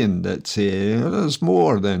mention that there's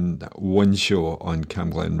more than one show on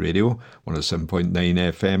CamGlen Radio, 107.9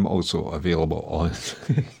 FM, also available on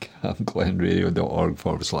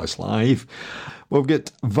camglenradio.org/live. We've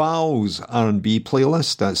got Val's R&B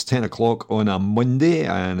playlist. That's 10 o'clock on a Monday,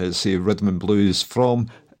 and it's rhythm and blues from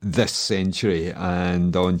this century.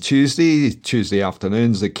 And on Tuesday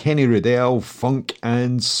afternoons, the Kenny Riddell Funk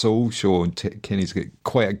and Soul Show. Kenny's got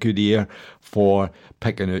quite a good ear for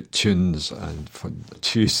picking out tunes. And for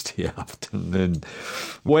Tuesday afternoon,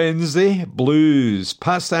 Wednesday, blues,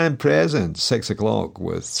 past and present, 6 o'clock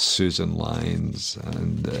with Susan Lyons,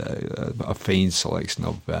 and a fine selection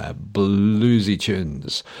of bluesy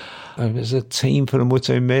tunes. Is it time for a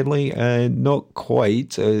Motown medley? Not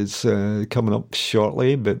quite. It's coming up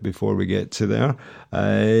shortly, but before we get to there,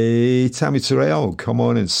 Tammy Terrell, Come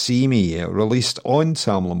On and See Me, released on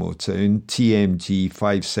Tamla Motown, TMG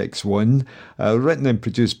 561, written and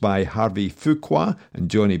produced by Harvey Fuqua and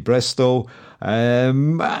Johnny Bristol. A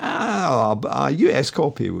US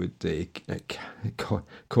copy would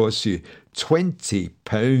cost you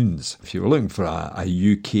 £20. If you were looking for a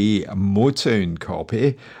UK Motown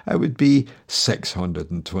copy, it would be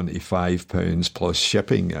 £625 plus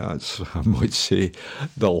shipping. That's, I might say,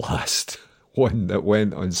 the last one that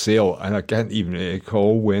went on sale, and I can't even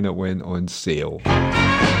recall when it went on sale.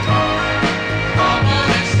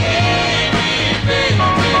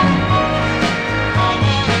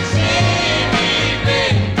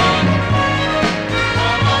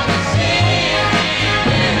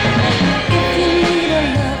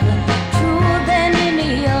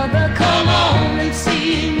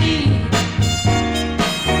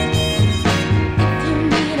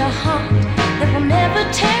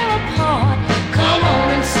 Tear apart, come on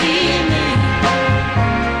and see me,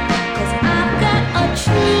 'cause I've got a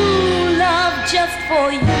true love just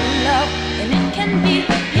for you.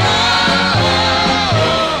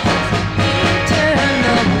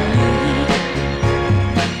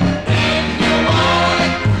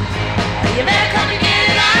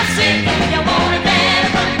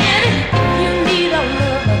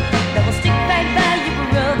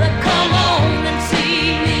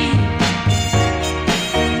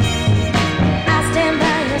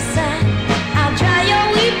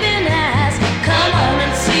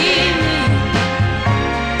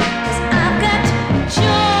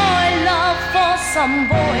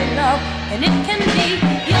 and it can be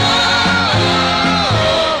yours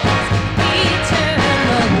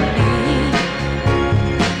eternally.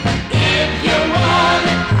 If you want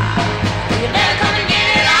it, you better come and get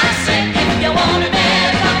it. I said, if you want it,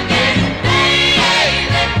 better come and get it,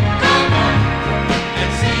 baby. Come on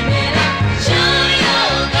and see me now. Sure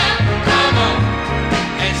you'll get. Come on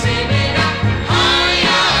and see me now.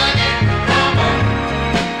 Honey, come on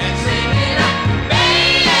and see me now,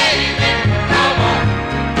 baby. Come on.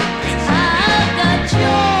 I've got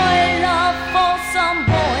joy, love for some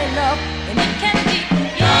boy love, and it can be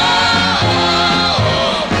yours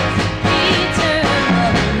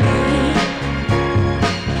eternally.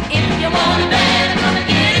 If you want it, better come and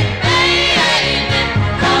get it, baby.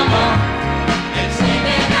 Come on and see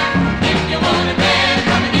me now. If you want it, better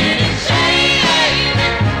come and get it, baby.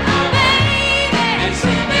 Baby, and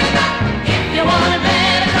see me now. If you want it,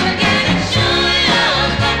 better come and get it, sugar.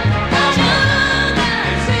 Sugar,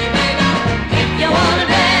 and see me now. If you want it,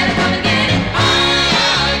 better come and get it,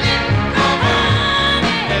 honey.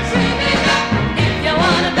 Honey, and see me now. If you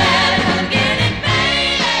want it, better come and get it,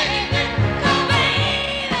 baby. Come,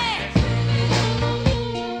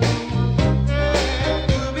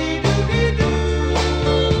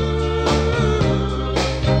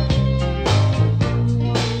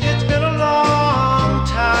 It's been a long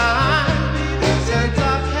time since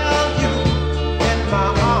I've held you in my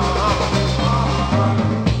arms,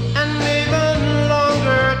 and even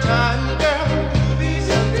longer time, girl,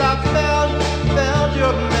 since I felt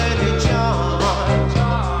your many charms.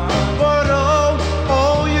 But oh,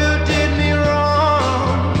 you did me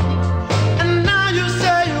wrong, and now you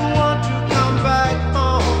say you want to come back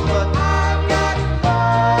home, but I've got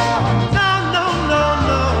no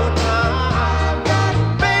time.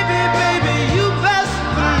 Baby, you best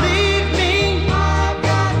believe me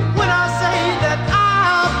when I say that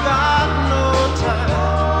I've got no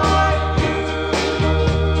time.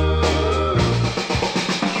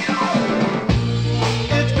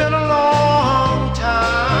 It's been a long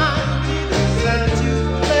time since you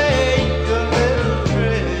played your little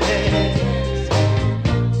tricks.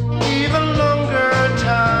 Even longer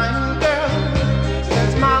time, girl,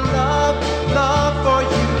 since my love for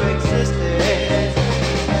you existed.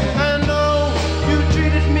 And oh, you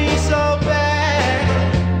treated me so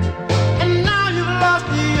bad, and now you've lost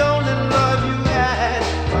the only love you had.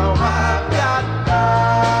 Now I've got no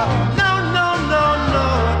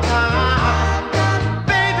time.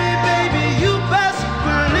 Baby, you best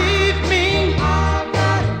believe me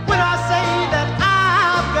when I say that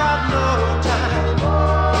I've got no time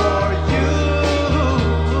for you.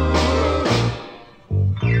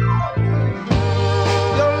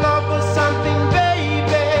 Your love was something,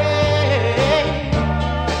 baby.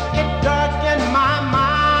 It darkened my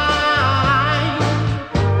mind.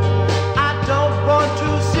 I don't want to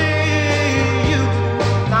see you.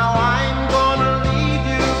 Now I'm gonna leave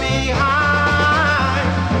you behind.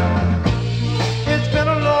 It's been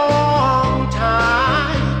a long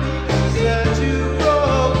time since you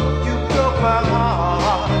broke my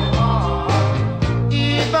heart.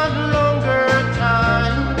 Even longer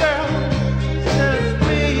time, girl, since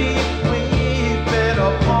we've been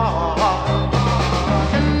apart.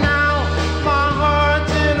 And now my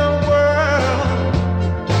heart's in a whirl.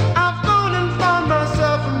 I've gone and found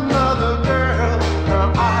myself another girl.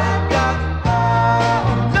 Now I've got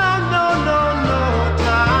no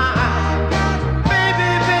time. Baby,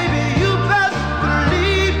 you best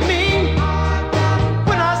believe me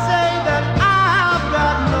when I say that I've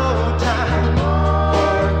got no time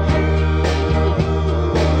for you.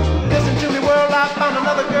 Listen to me, world, I found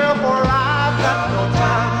another girl, for I've got no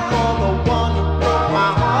time for the one who broke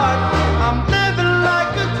my heart. I'm living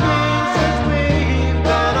like a queen since we've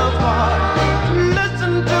been apart.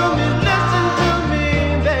 Listen to me,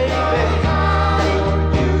 baby.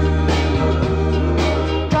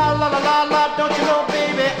 La la la la la, don't you know,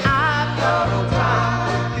 baby, I've got no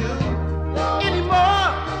time for you anymore.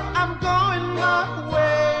 I'm going my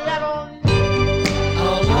way. I don't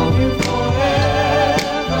I'll love you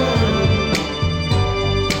forever.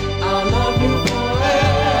 I'll love you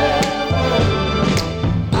forever.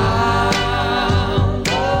 I'll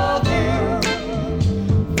love you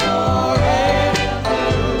forever.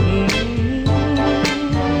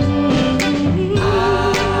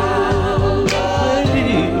 I'll love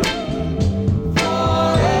you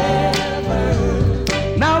forever.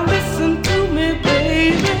 Now listen to me,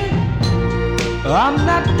 baby. I'm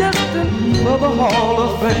not destined for the Hall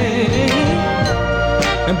of Fame,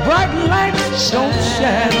 and bright lights don't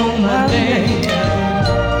shine on my name.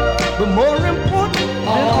 But more important than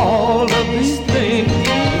all of these things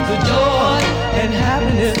is the joy and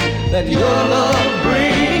happiness that your love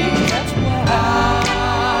brings.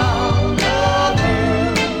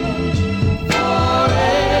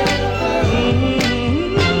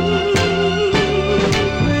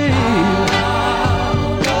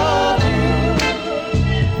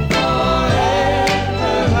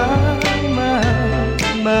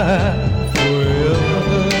 mine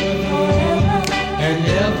forever and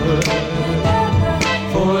ever,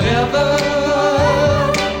 forever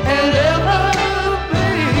and ever,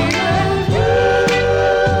 baby.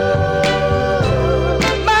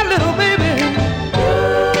 My little baby,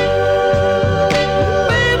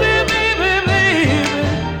 baby, baby, baby.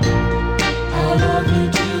 I love you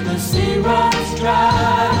till the sea runs dry.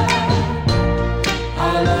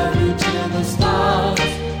 I love you till the stars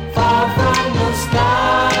fall from the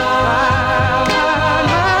sky.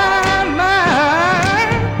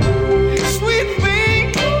 Sweet thing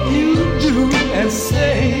you do and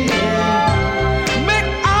say make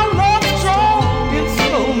our love strong in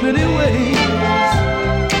so many ways.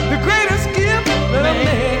 The greatest gift that a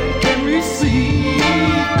man can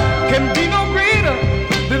receive can be no greater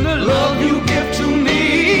than the love you give to me.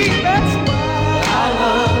 That's why I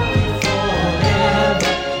love you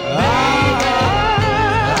forever.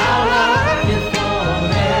 I love you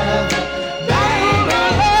forever. Baby,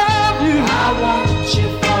 I love you. I want you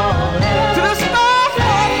forever. To the stars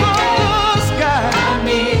fall from the sky. I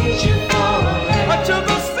need you forever. To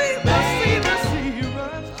the sea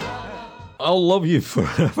runs dry. I'll Love You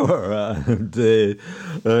Forever, and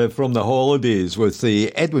from the Holidays with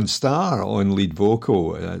the Edwin Starr on lead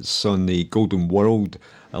vocal. It's on the Golden World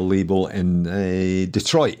label in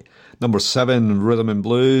Detroit. Number 7, Rhythm and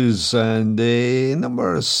Blues, and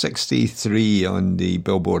number 63 on the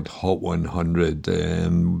Billboard Hot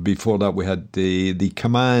 100. Before that, we had the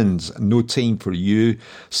Commands, No Time for You.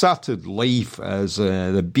 Started life as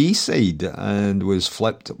the B-side and was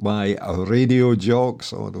flipped by Radio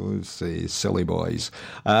Jocks, all those silly boys.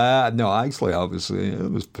 No, actually, obviously, it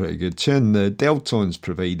was a pretty good tune. The Deltones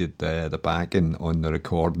provided the backing on the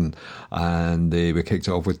recording, and we kicked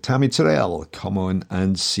off with Tammy Terrell, Come On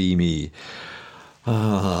and See Me. We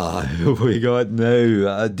got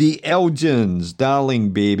now the Elgins,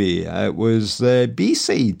 Darling Baby. It was the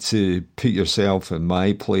B-side to Put Yourself in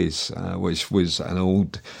My Place, which was an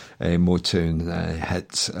old Motown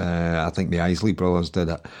hit. I think the Isley Brothers did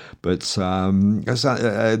it, but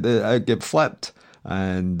it got flipped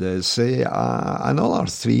and say another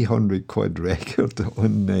 300 quid record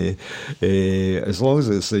on as long as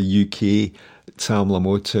it's the UK Tamla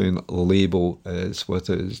Motown label is with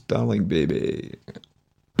us. Darling Baby.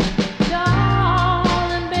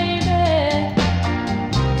 Darling baby,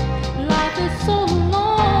 life is so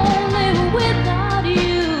lonely without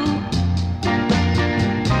you.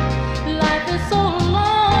 Life is so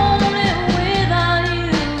lonely without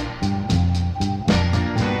you.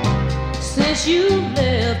 Since you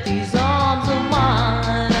left these arms of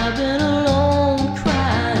mine, I've been alone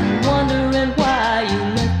crying, wondering why you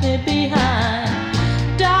left me behind.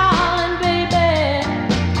 Darling baby,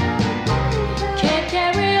 can't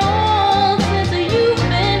carry on since you've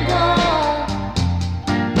been gone.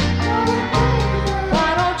 Why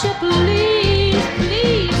don't you please,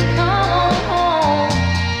 please come on home?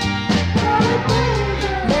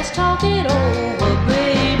 Let's talk it over,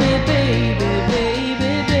 baby, baby,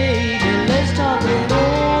 baby, baby. Let's talk it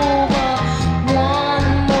over.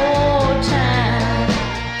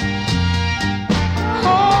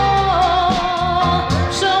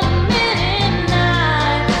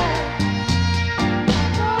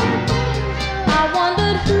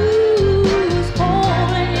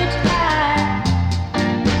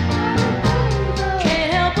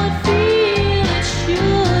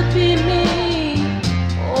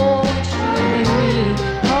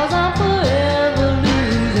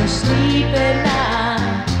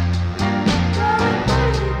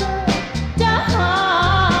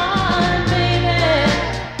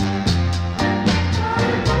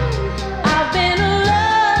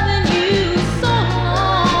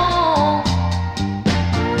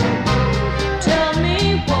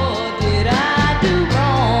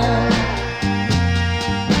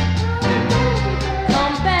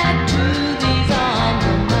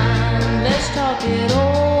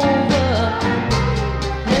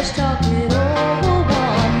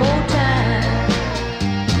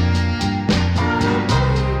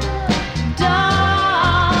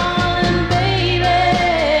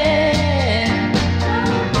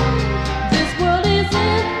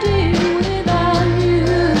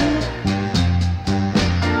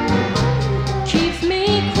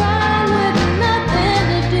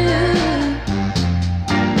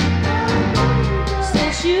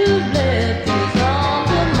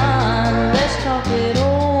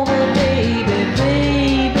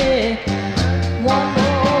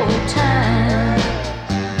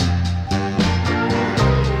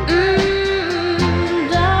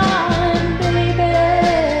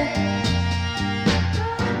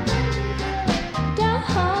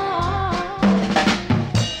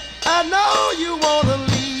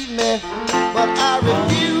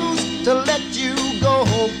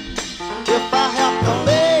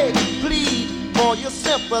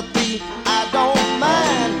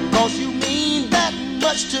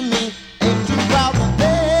 much to me. Ain't too proud to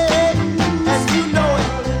beg, and you know it.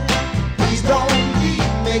 Please don't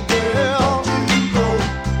leave me, girl. Go.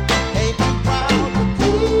 Ain't too proud to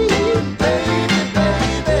plead, baby,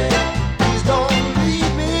 baby. Please don't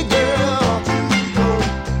leave me, girl. Go.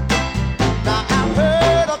 Now I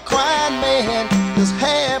heard a crying man is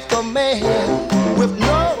half a man with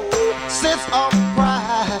no sense of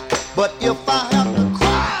pride. But if I have to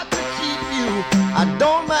cry to keep you, I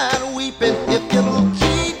don't mind weeping if it'll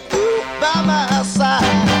keep you by my side.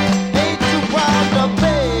 Ain't too proud to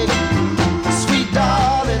beg, sweet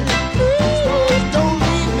darling. Please don't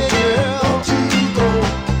leave me, girl. Go.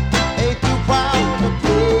 Ain't too proud to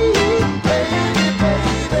plead, baby,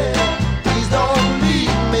 baby. Please don't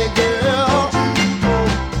leave me, girl. Go.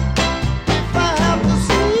 If I have to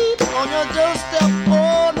sleep on your doorstep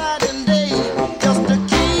all night and day, just to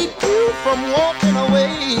keep you from walking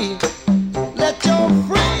away. Let your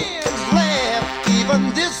friends laugh,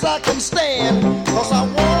 even this I can stand, 'cause I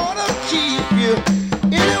wanna keep you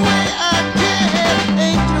any way I can.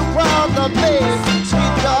 Ain't too proud to beg,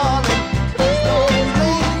 sweet darling. Please don't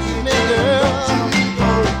leave me, girl.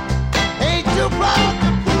 Ain't too proud to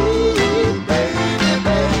plead, baby,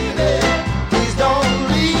 baby. Please don't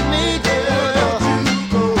leave me, girl.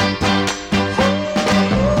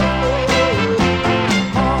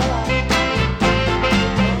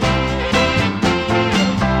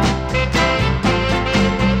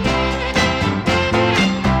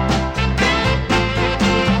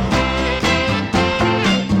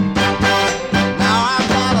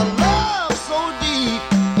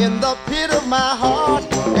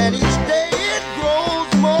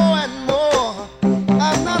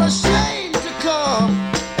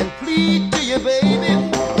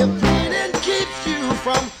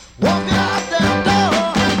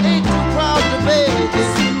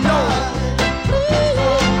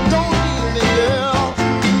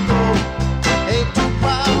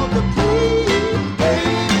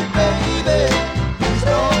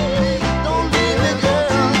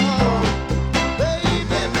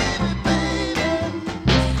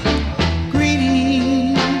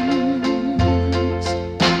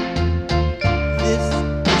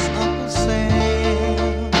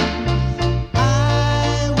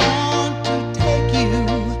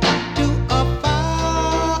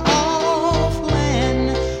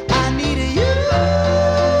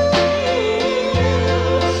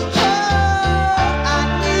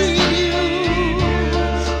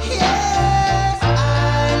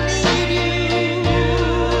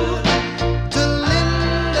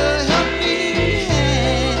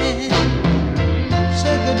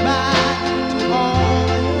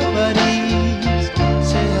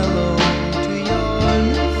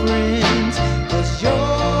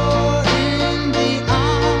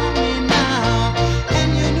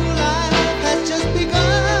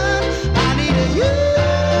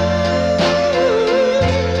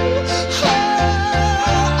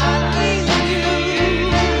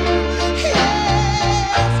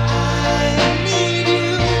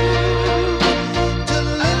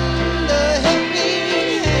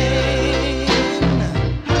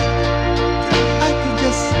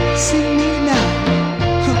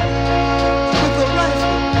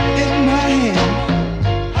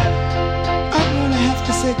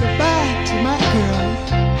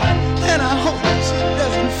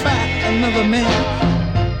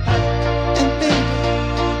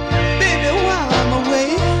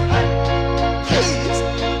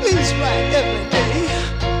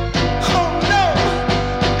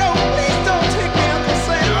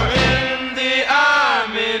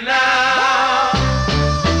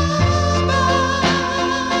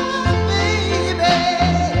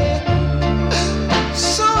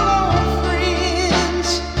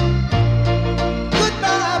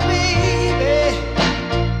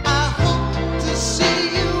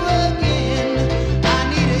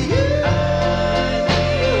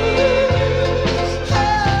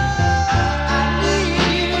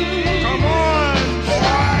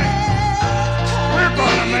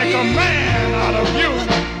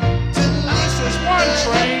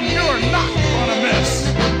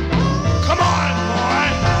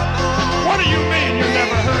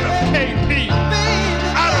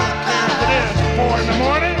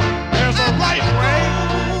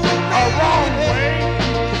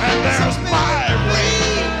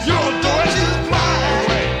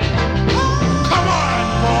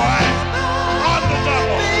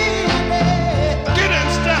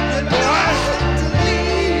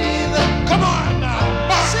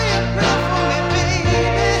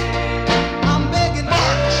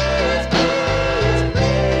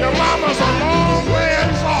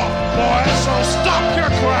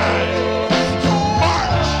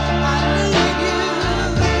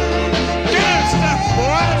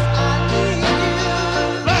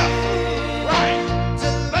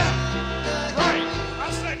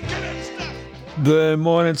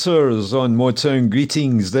 Monitors on Motown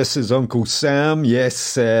Greetings. This is Uncle Sam.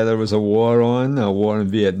 Yes, there was a war in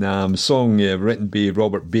Vietnam. Song written by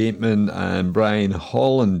Robert Bateman and Brian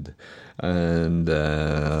Holland. And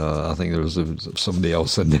I think there was somebody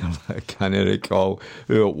else in there. I can't recall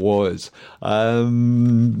who it was. Now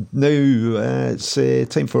it's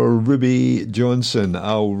time for Ruby Johnson.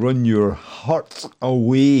 I'll Run Your Heart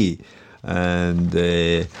Away. And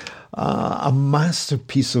a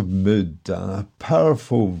masterpiece of mood, a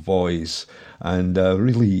powerful voice, and a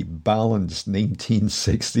really balanced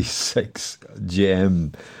 1966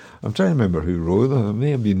 gem. I'm trying to remember who wrote it. It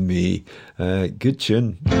may have been me. Good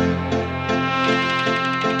tune.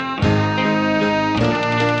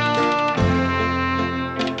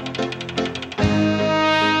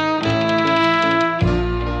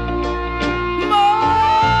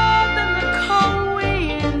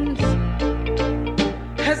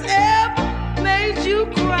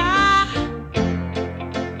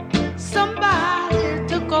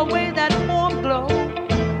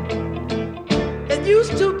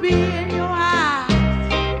 Used to be in your eyes,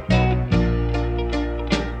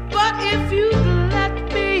 but if you let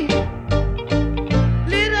me,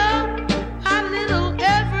 little by little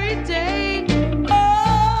every day,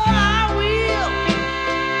 oh, I will.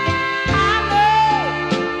 I know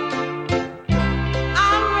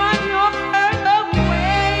I'll run your hurt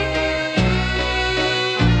away.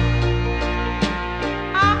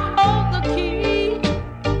 I hold the key.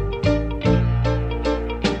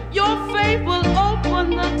 Your fate will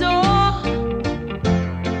open the door.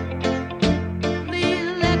 Please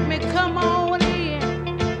let me come on in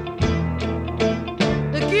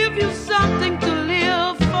to give you something to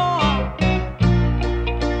live for.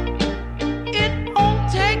 It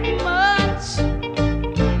won't take much,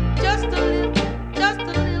 just a little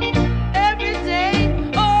every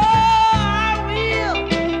day. Oh, I will.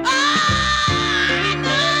 I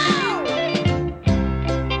know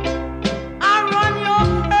I run your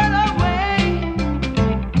hurt away.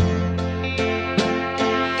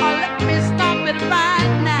 Oh, let me stop it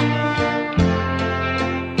right now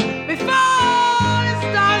before it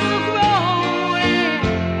starts to growing.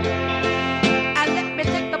 And let me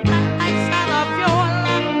take the bright side of your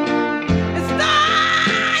life and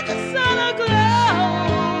start the sun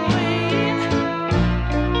glowing.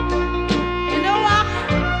 You know I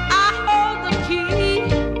hold the key.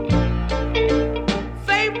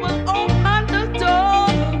 Fate will open the door.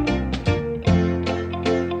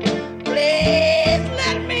 Please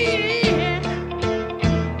let me in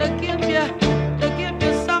to give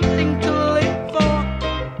you something to live for.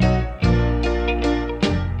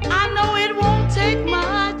 I know it won't take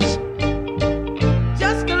much,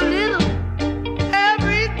 just a little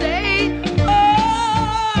every day.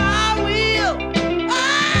 Oh, I will. I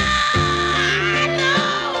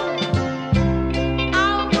know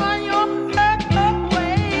I'll run your hurt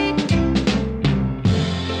away.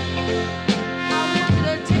 I want you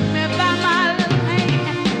to take me by my little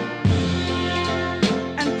hand,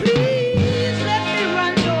 and please let me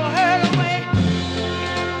run your hurt away.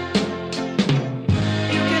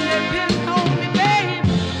 You can depend on me, babe,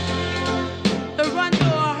 to run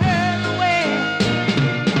your hurt away.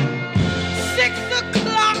 6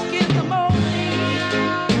 o'clock in the morning,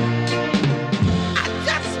 I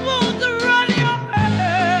just want to run your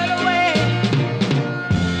hurt away.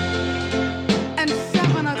 And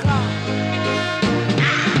 7 o'clock,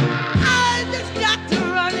 I just got to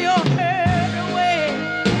run your hurt away.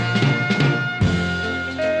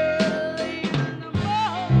 Early in the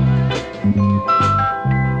morning.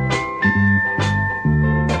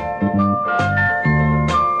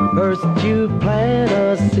 First you plant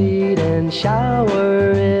a seed and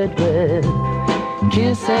shower it with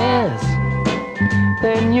kisses.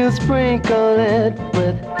 Then you sprinkle it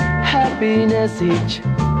with happiness each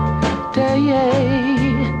day.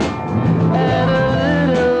 Add a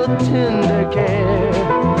little tender care,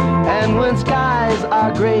 and when skies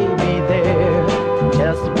are gray, be there.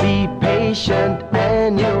 Just be patient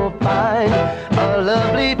and you'll find a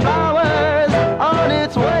lovely flower's on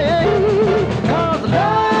its way. 'Cause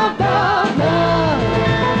love, love, love,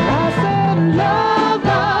 I said love,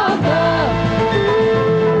 love, love,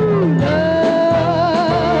 ooh,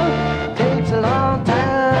 love takes a long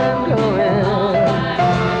time growing,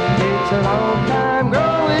 takes a long time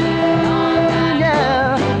growing,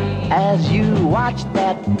 yeah. As you watch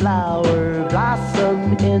that flower blossom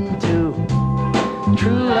into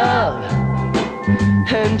true love,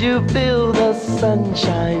 and you feel the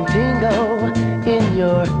sunshine tingle in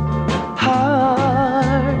your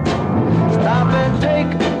heart. Stop and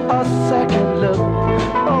take a second look.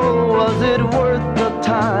 Oh, was it worth the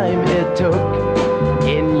time it took?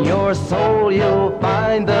 In your soul you'll find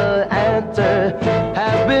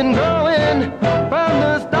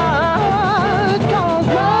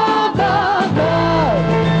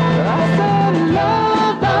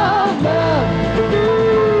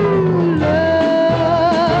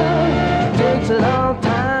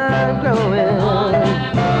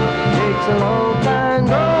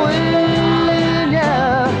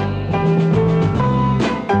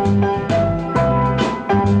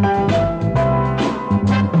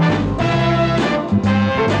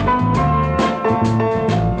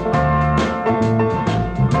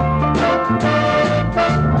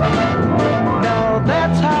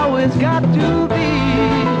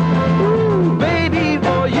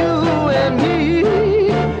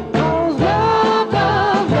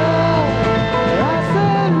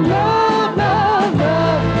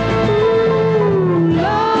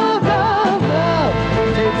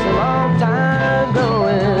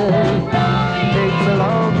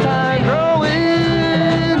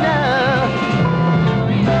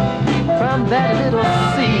plant that little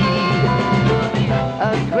seed.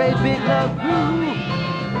 A great big love grew,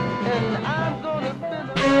 and I'm gonna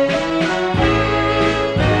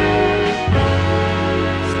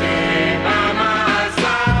Stay by my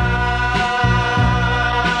side.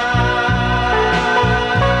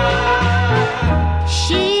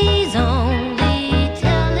 She's only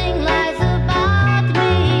telling lies about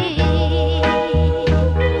me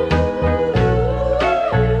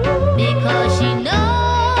because she knows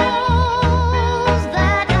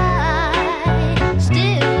that I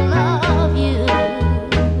still love you.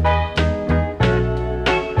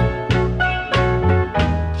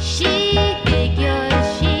 She figures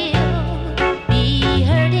she'll be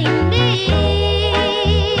hurting me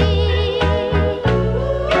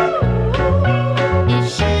if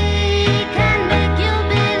she can make you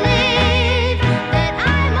believe that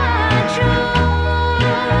I'm untrue.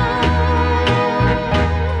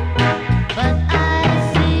 But I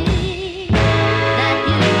see that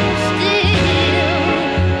you still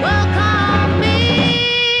welcome me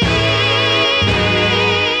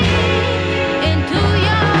into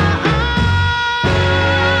your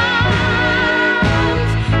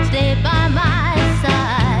arms. Stay by my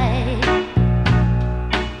side.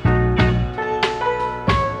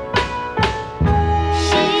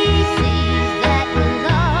 She sees that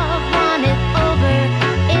love runneth over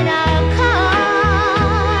in our cup.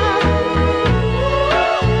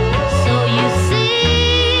 So you see,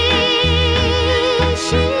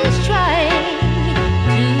 she's trying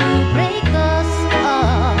to break us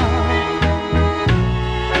up.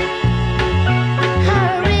 Her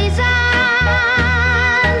reasons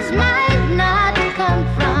might not come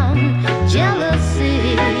from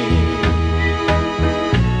jealousy,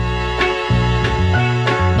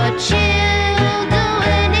 but she'll do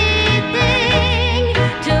anything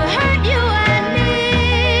to hurt you and me.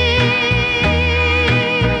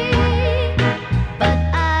 But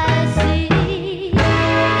I see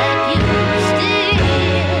that you still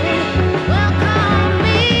welcome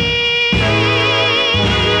me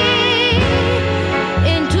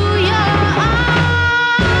into your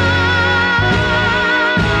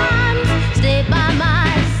arms. Stay by my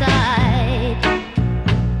side.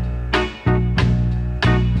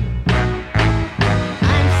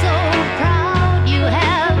 I'm so proud you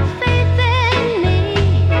have faith in me.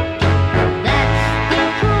 That's the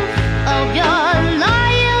proof of your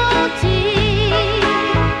loyalty.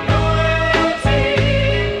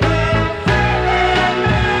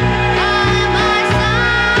 By my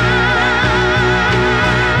side.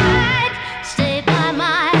 Stay by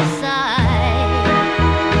my side.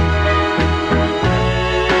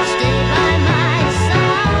 Stay by my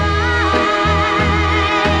side.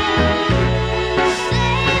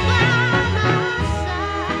 Stay by my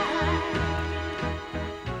side.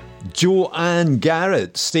 Joanne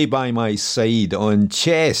Garrett, Stay By My Side on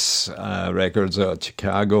Chess Records out of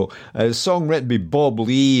Chicago. A song written by Bob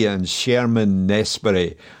Lee and Sherman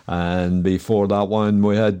Nesbury. And before that one,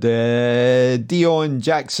 we had Dion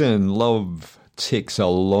Jackson, Love Takes a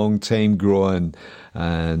Long Time Growing.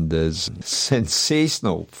 And his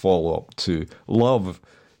sensational follow-up to Love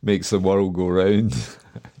Makes the World Go Round.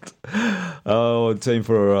 Oh, time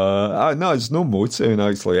for no, it's no Motown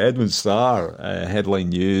actually. Edwin Starr, Headline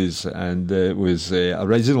News, and it was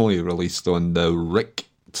originally released on the Rick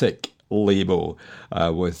Tick label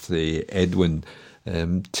with Edwin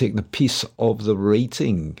taking a piece of the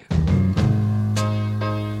writing.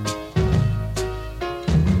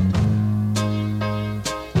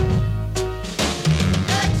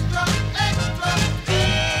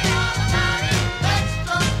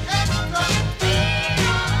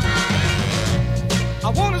 I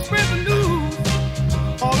want to spread the news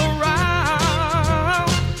all around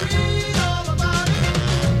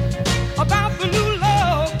about the new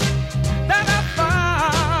love that I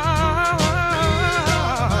found.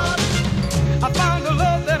 I found the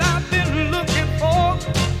love that I've been looking for.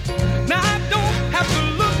 Now I don't have to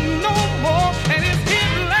look no more, and it's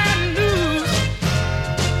headline news.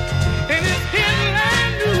 And it's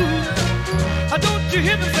headline news. Don't you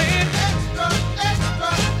hear me saying?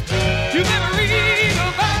 You better read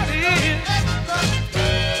about it.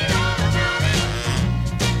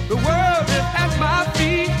 The world is at my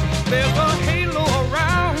feet. There's a halo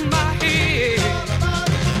around my head.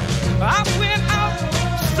 I went out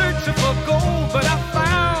searching for gold, but I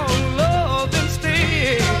found love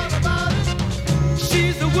instead.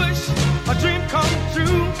 She's a wish, a dream come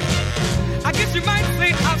true. I guess you might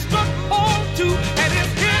say I struck all two, and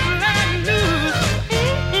it's headline news.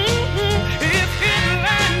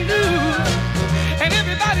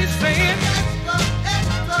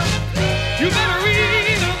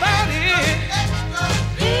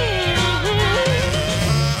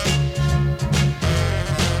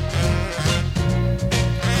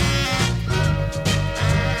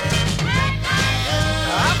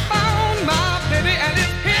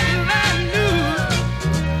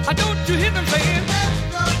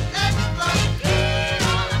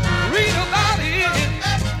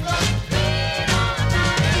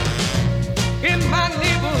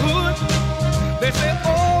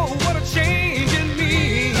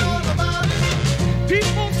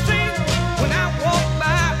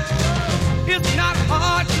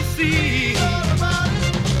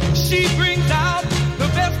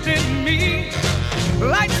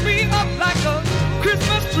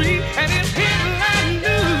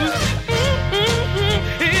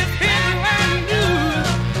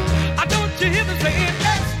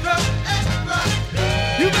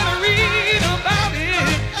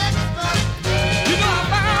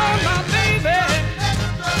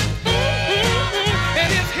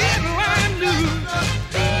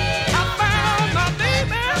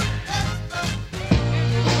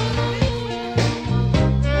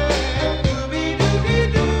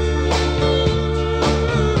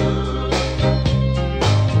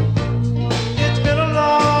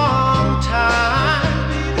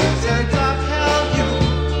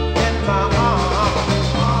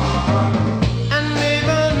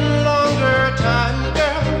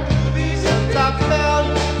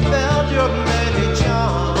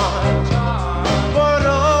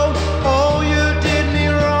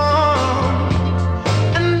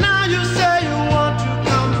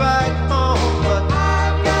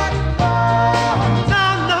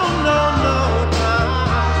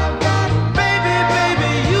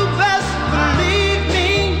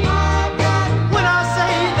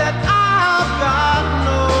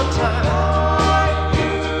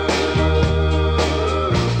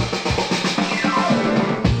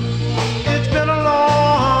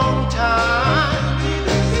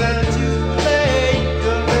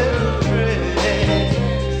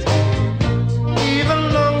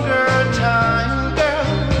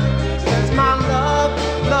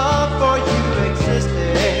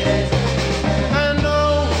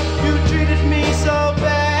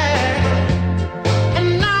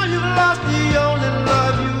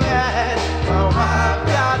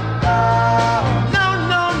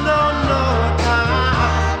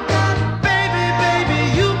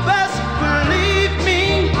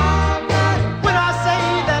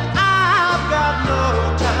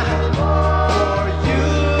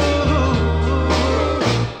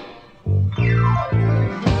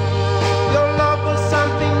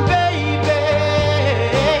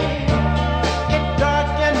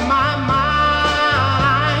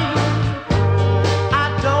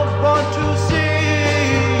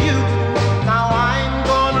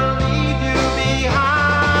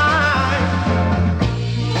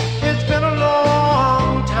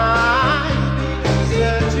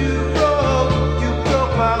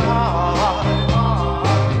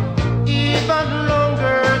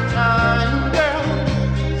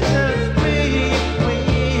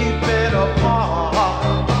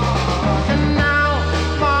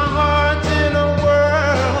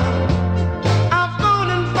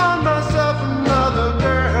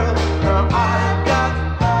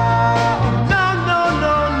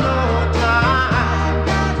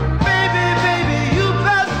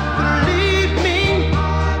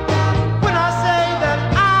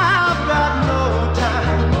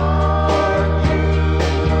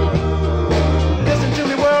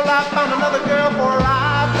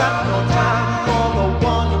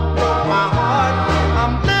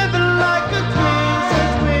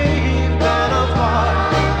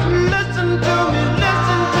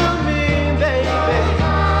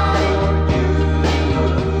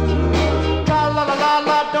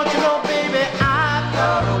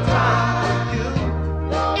 no time for you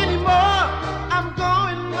anymore. I'm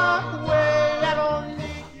going my way. I don't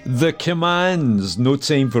need The Commands, No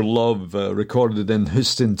Time for Love, recorded in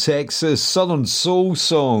Houston, Texas. Southern Soul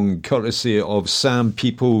song, courtesy of Sam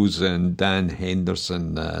Peoples and Dan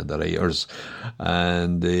Henderson, the writers.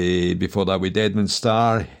 And before that, with Edmund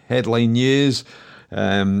Starr, Headline News.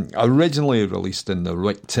 Originally released in the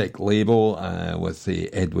Rick Tick label, with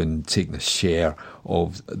Edwin taking a share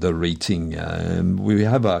of the writing. We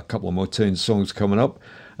have a couple of Motown songs coming up,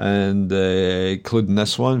 and including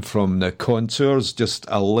this one from the Contours, Just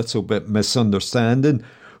a Little Bit Misunderstanding,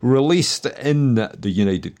 released in the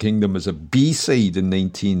United Kingdom as a B-side in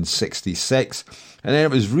 1966, and then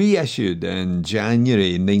it was reissued in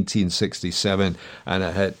January 1967, and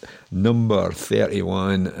it hit number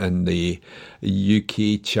 31 in the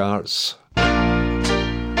UK charts.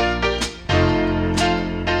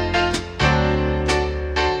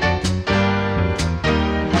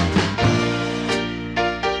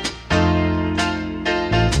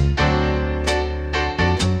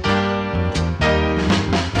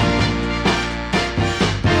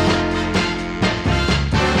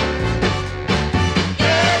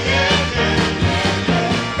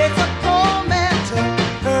 It's a poor man to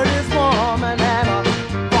hurt his woman and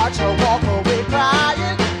watch her walk away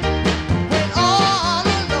crying.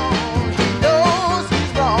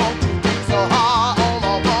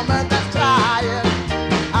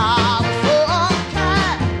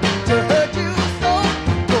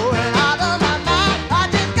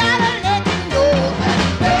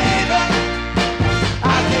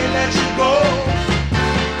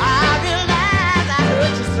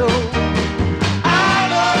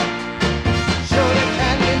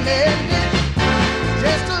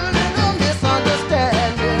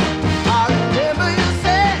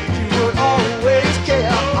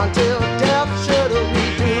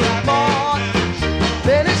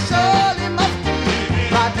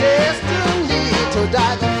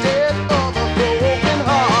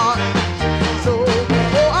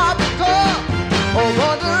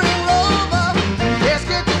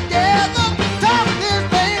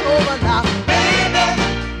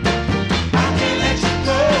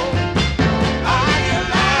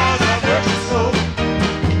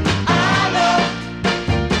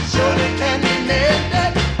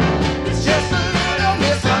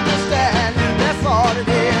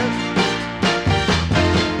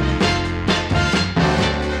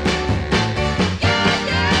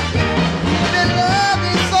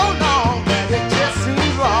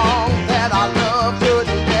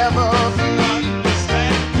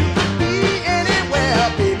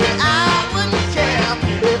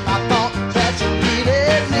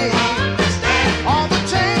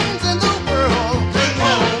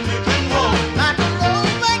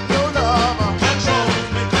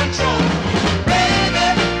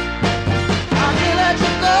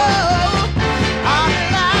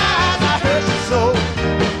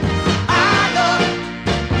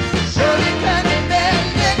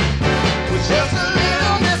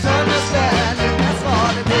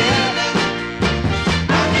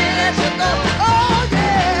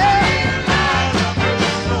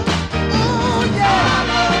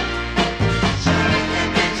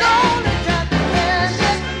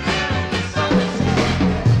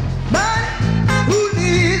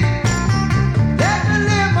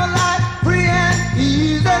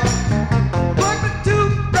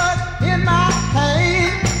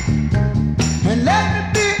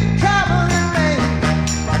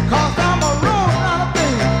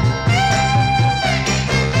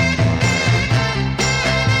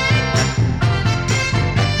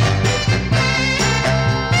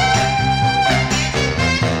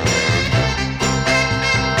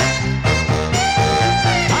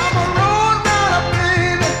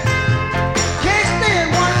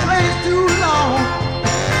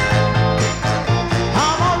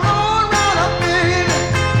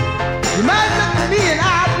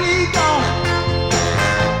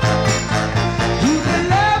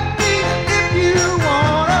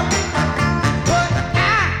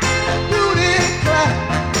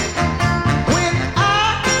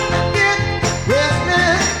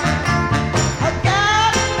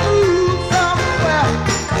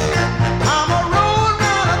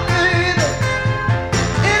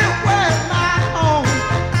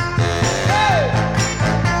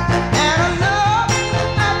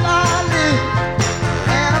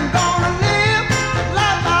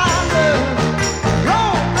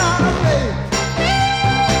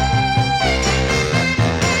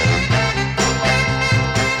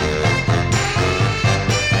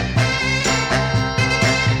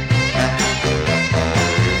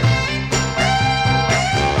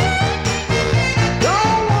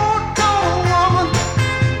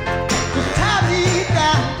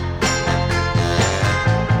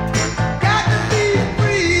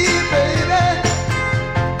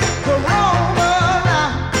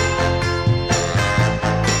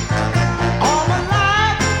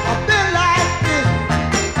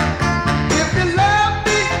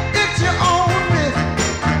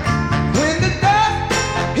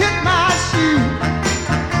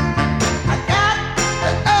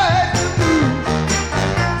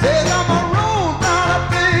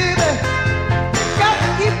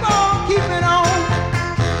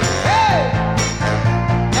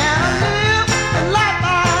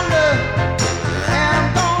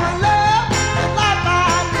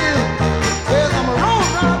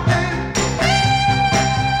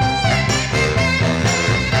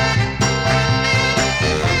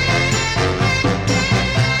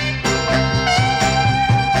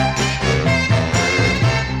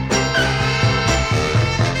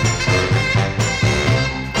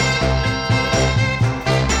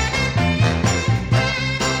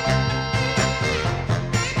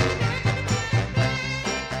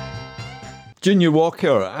 Junior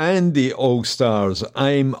Walker and the All-Stars,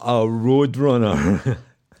 I'm a Roadrunner.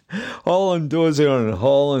 Holland Dozier in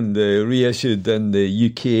Holland, reissued in the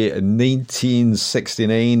UK in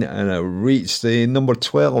 1969, and it reached number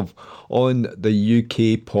 12 on the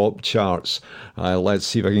UK pop charts. Let's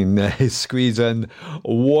see if I can squeeze in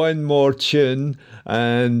one more tune,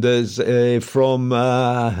 and it's from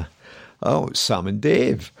Sam and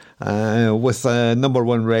Dave. With a number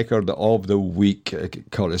one record of the week,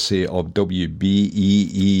 courtesy of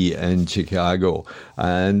WBEE in Chicago.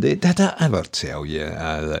 And did I ever tell you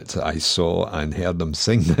that I saw and heard them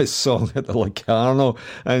sing this song at the Locarno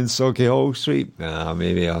in Sauchiehall Street?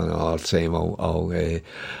 Maybe another time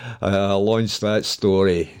I'll launch that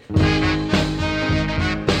story.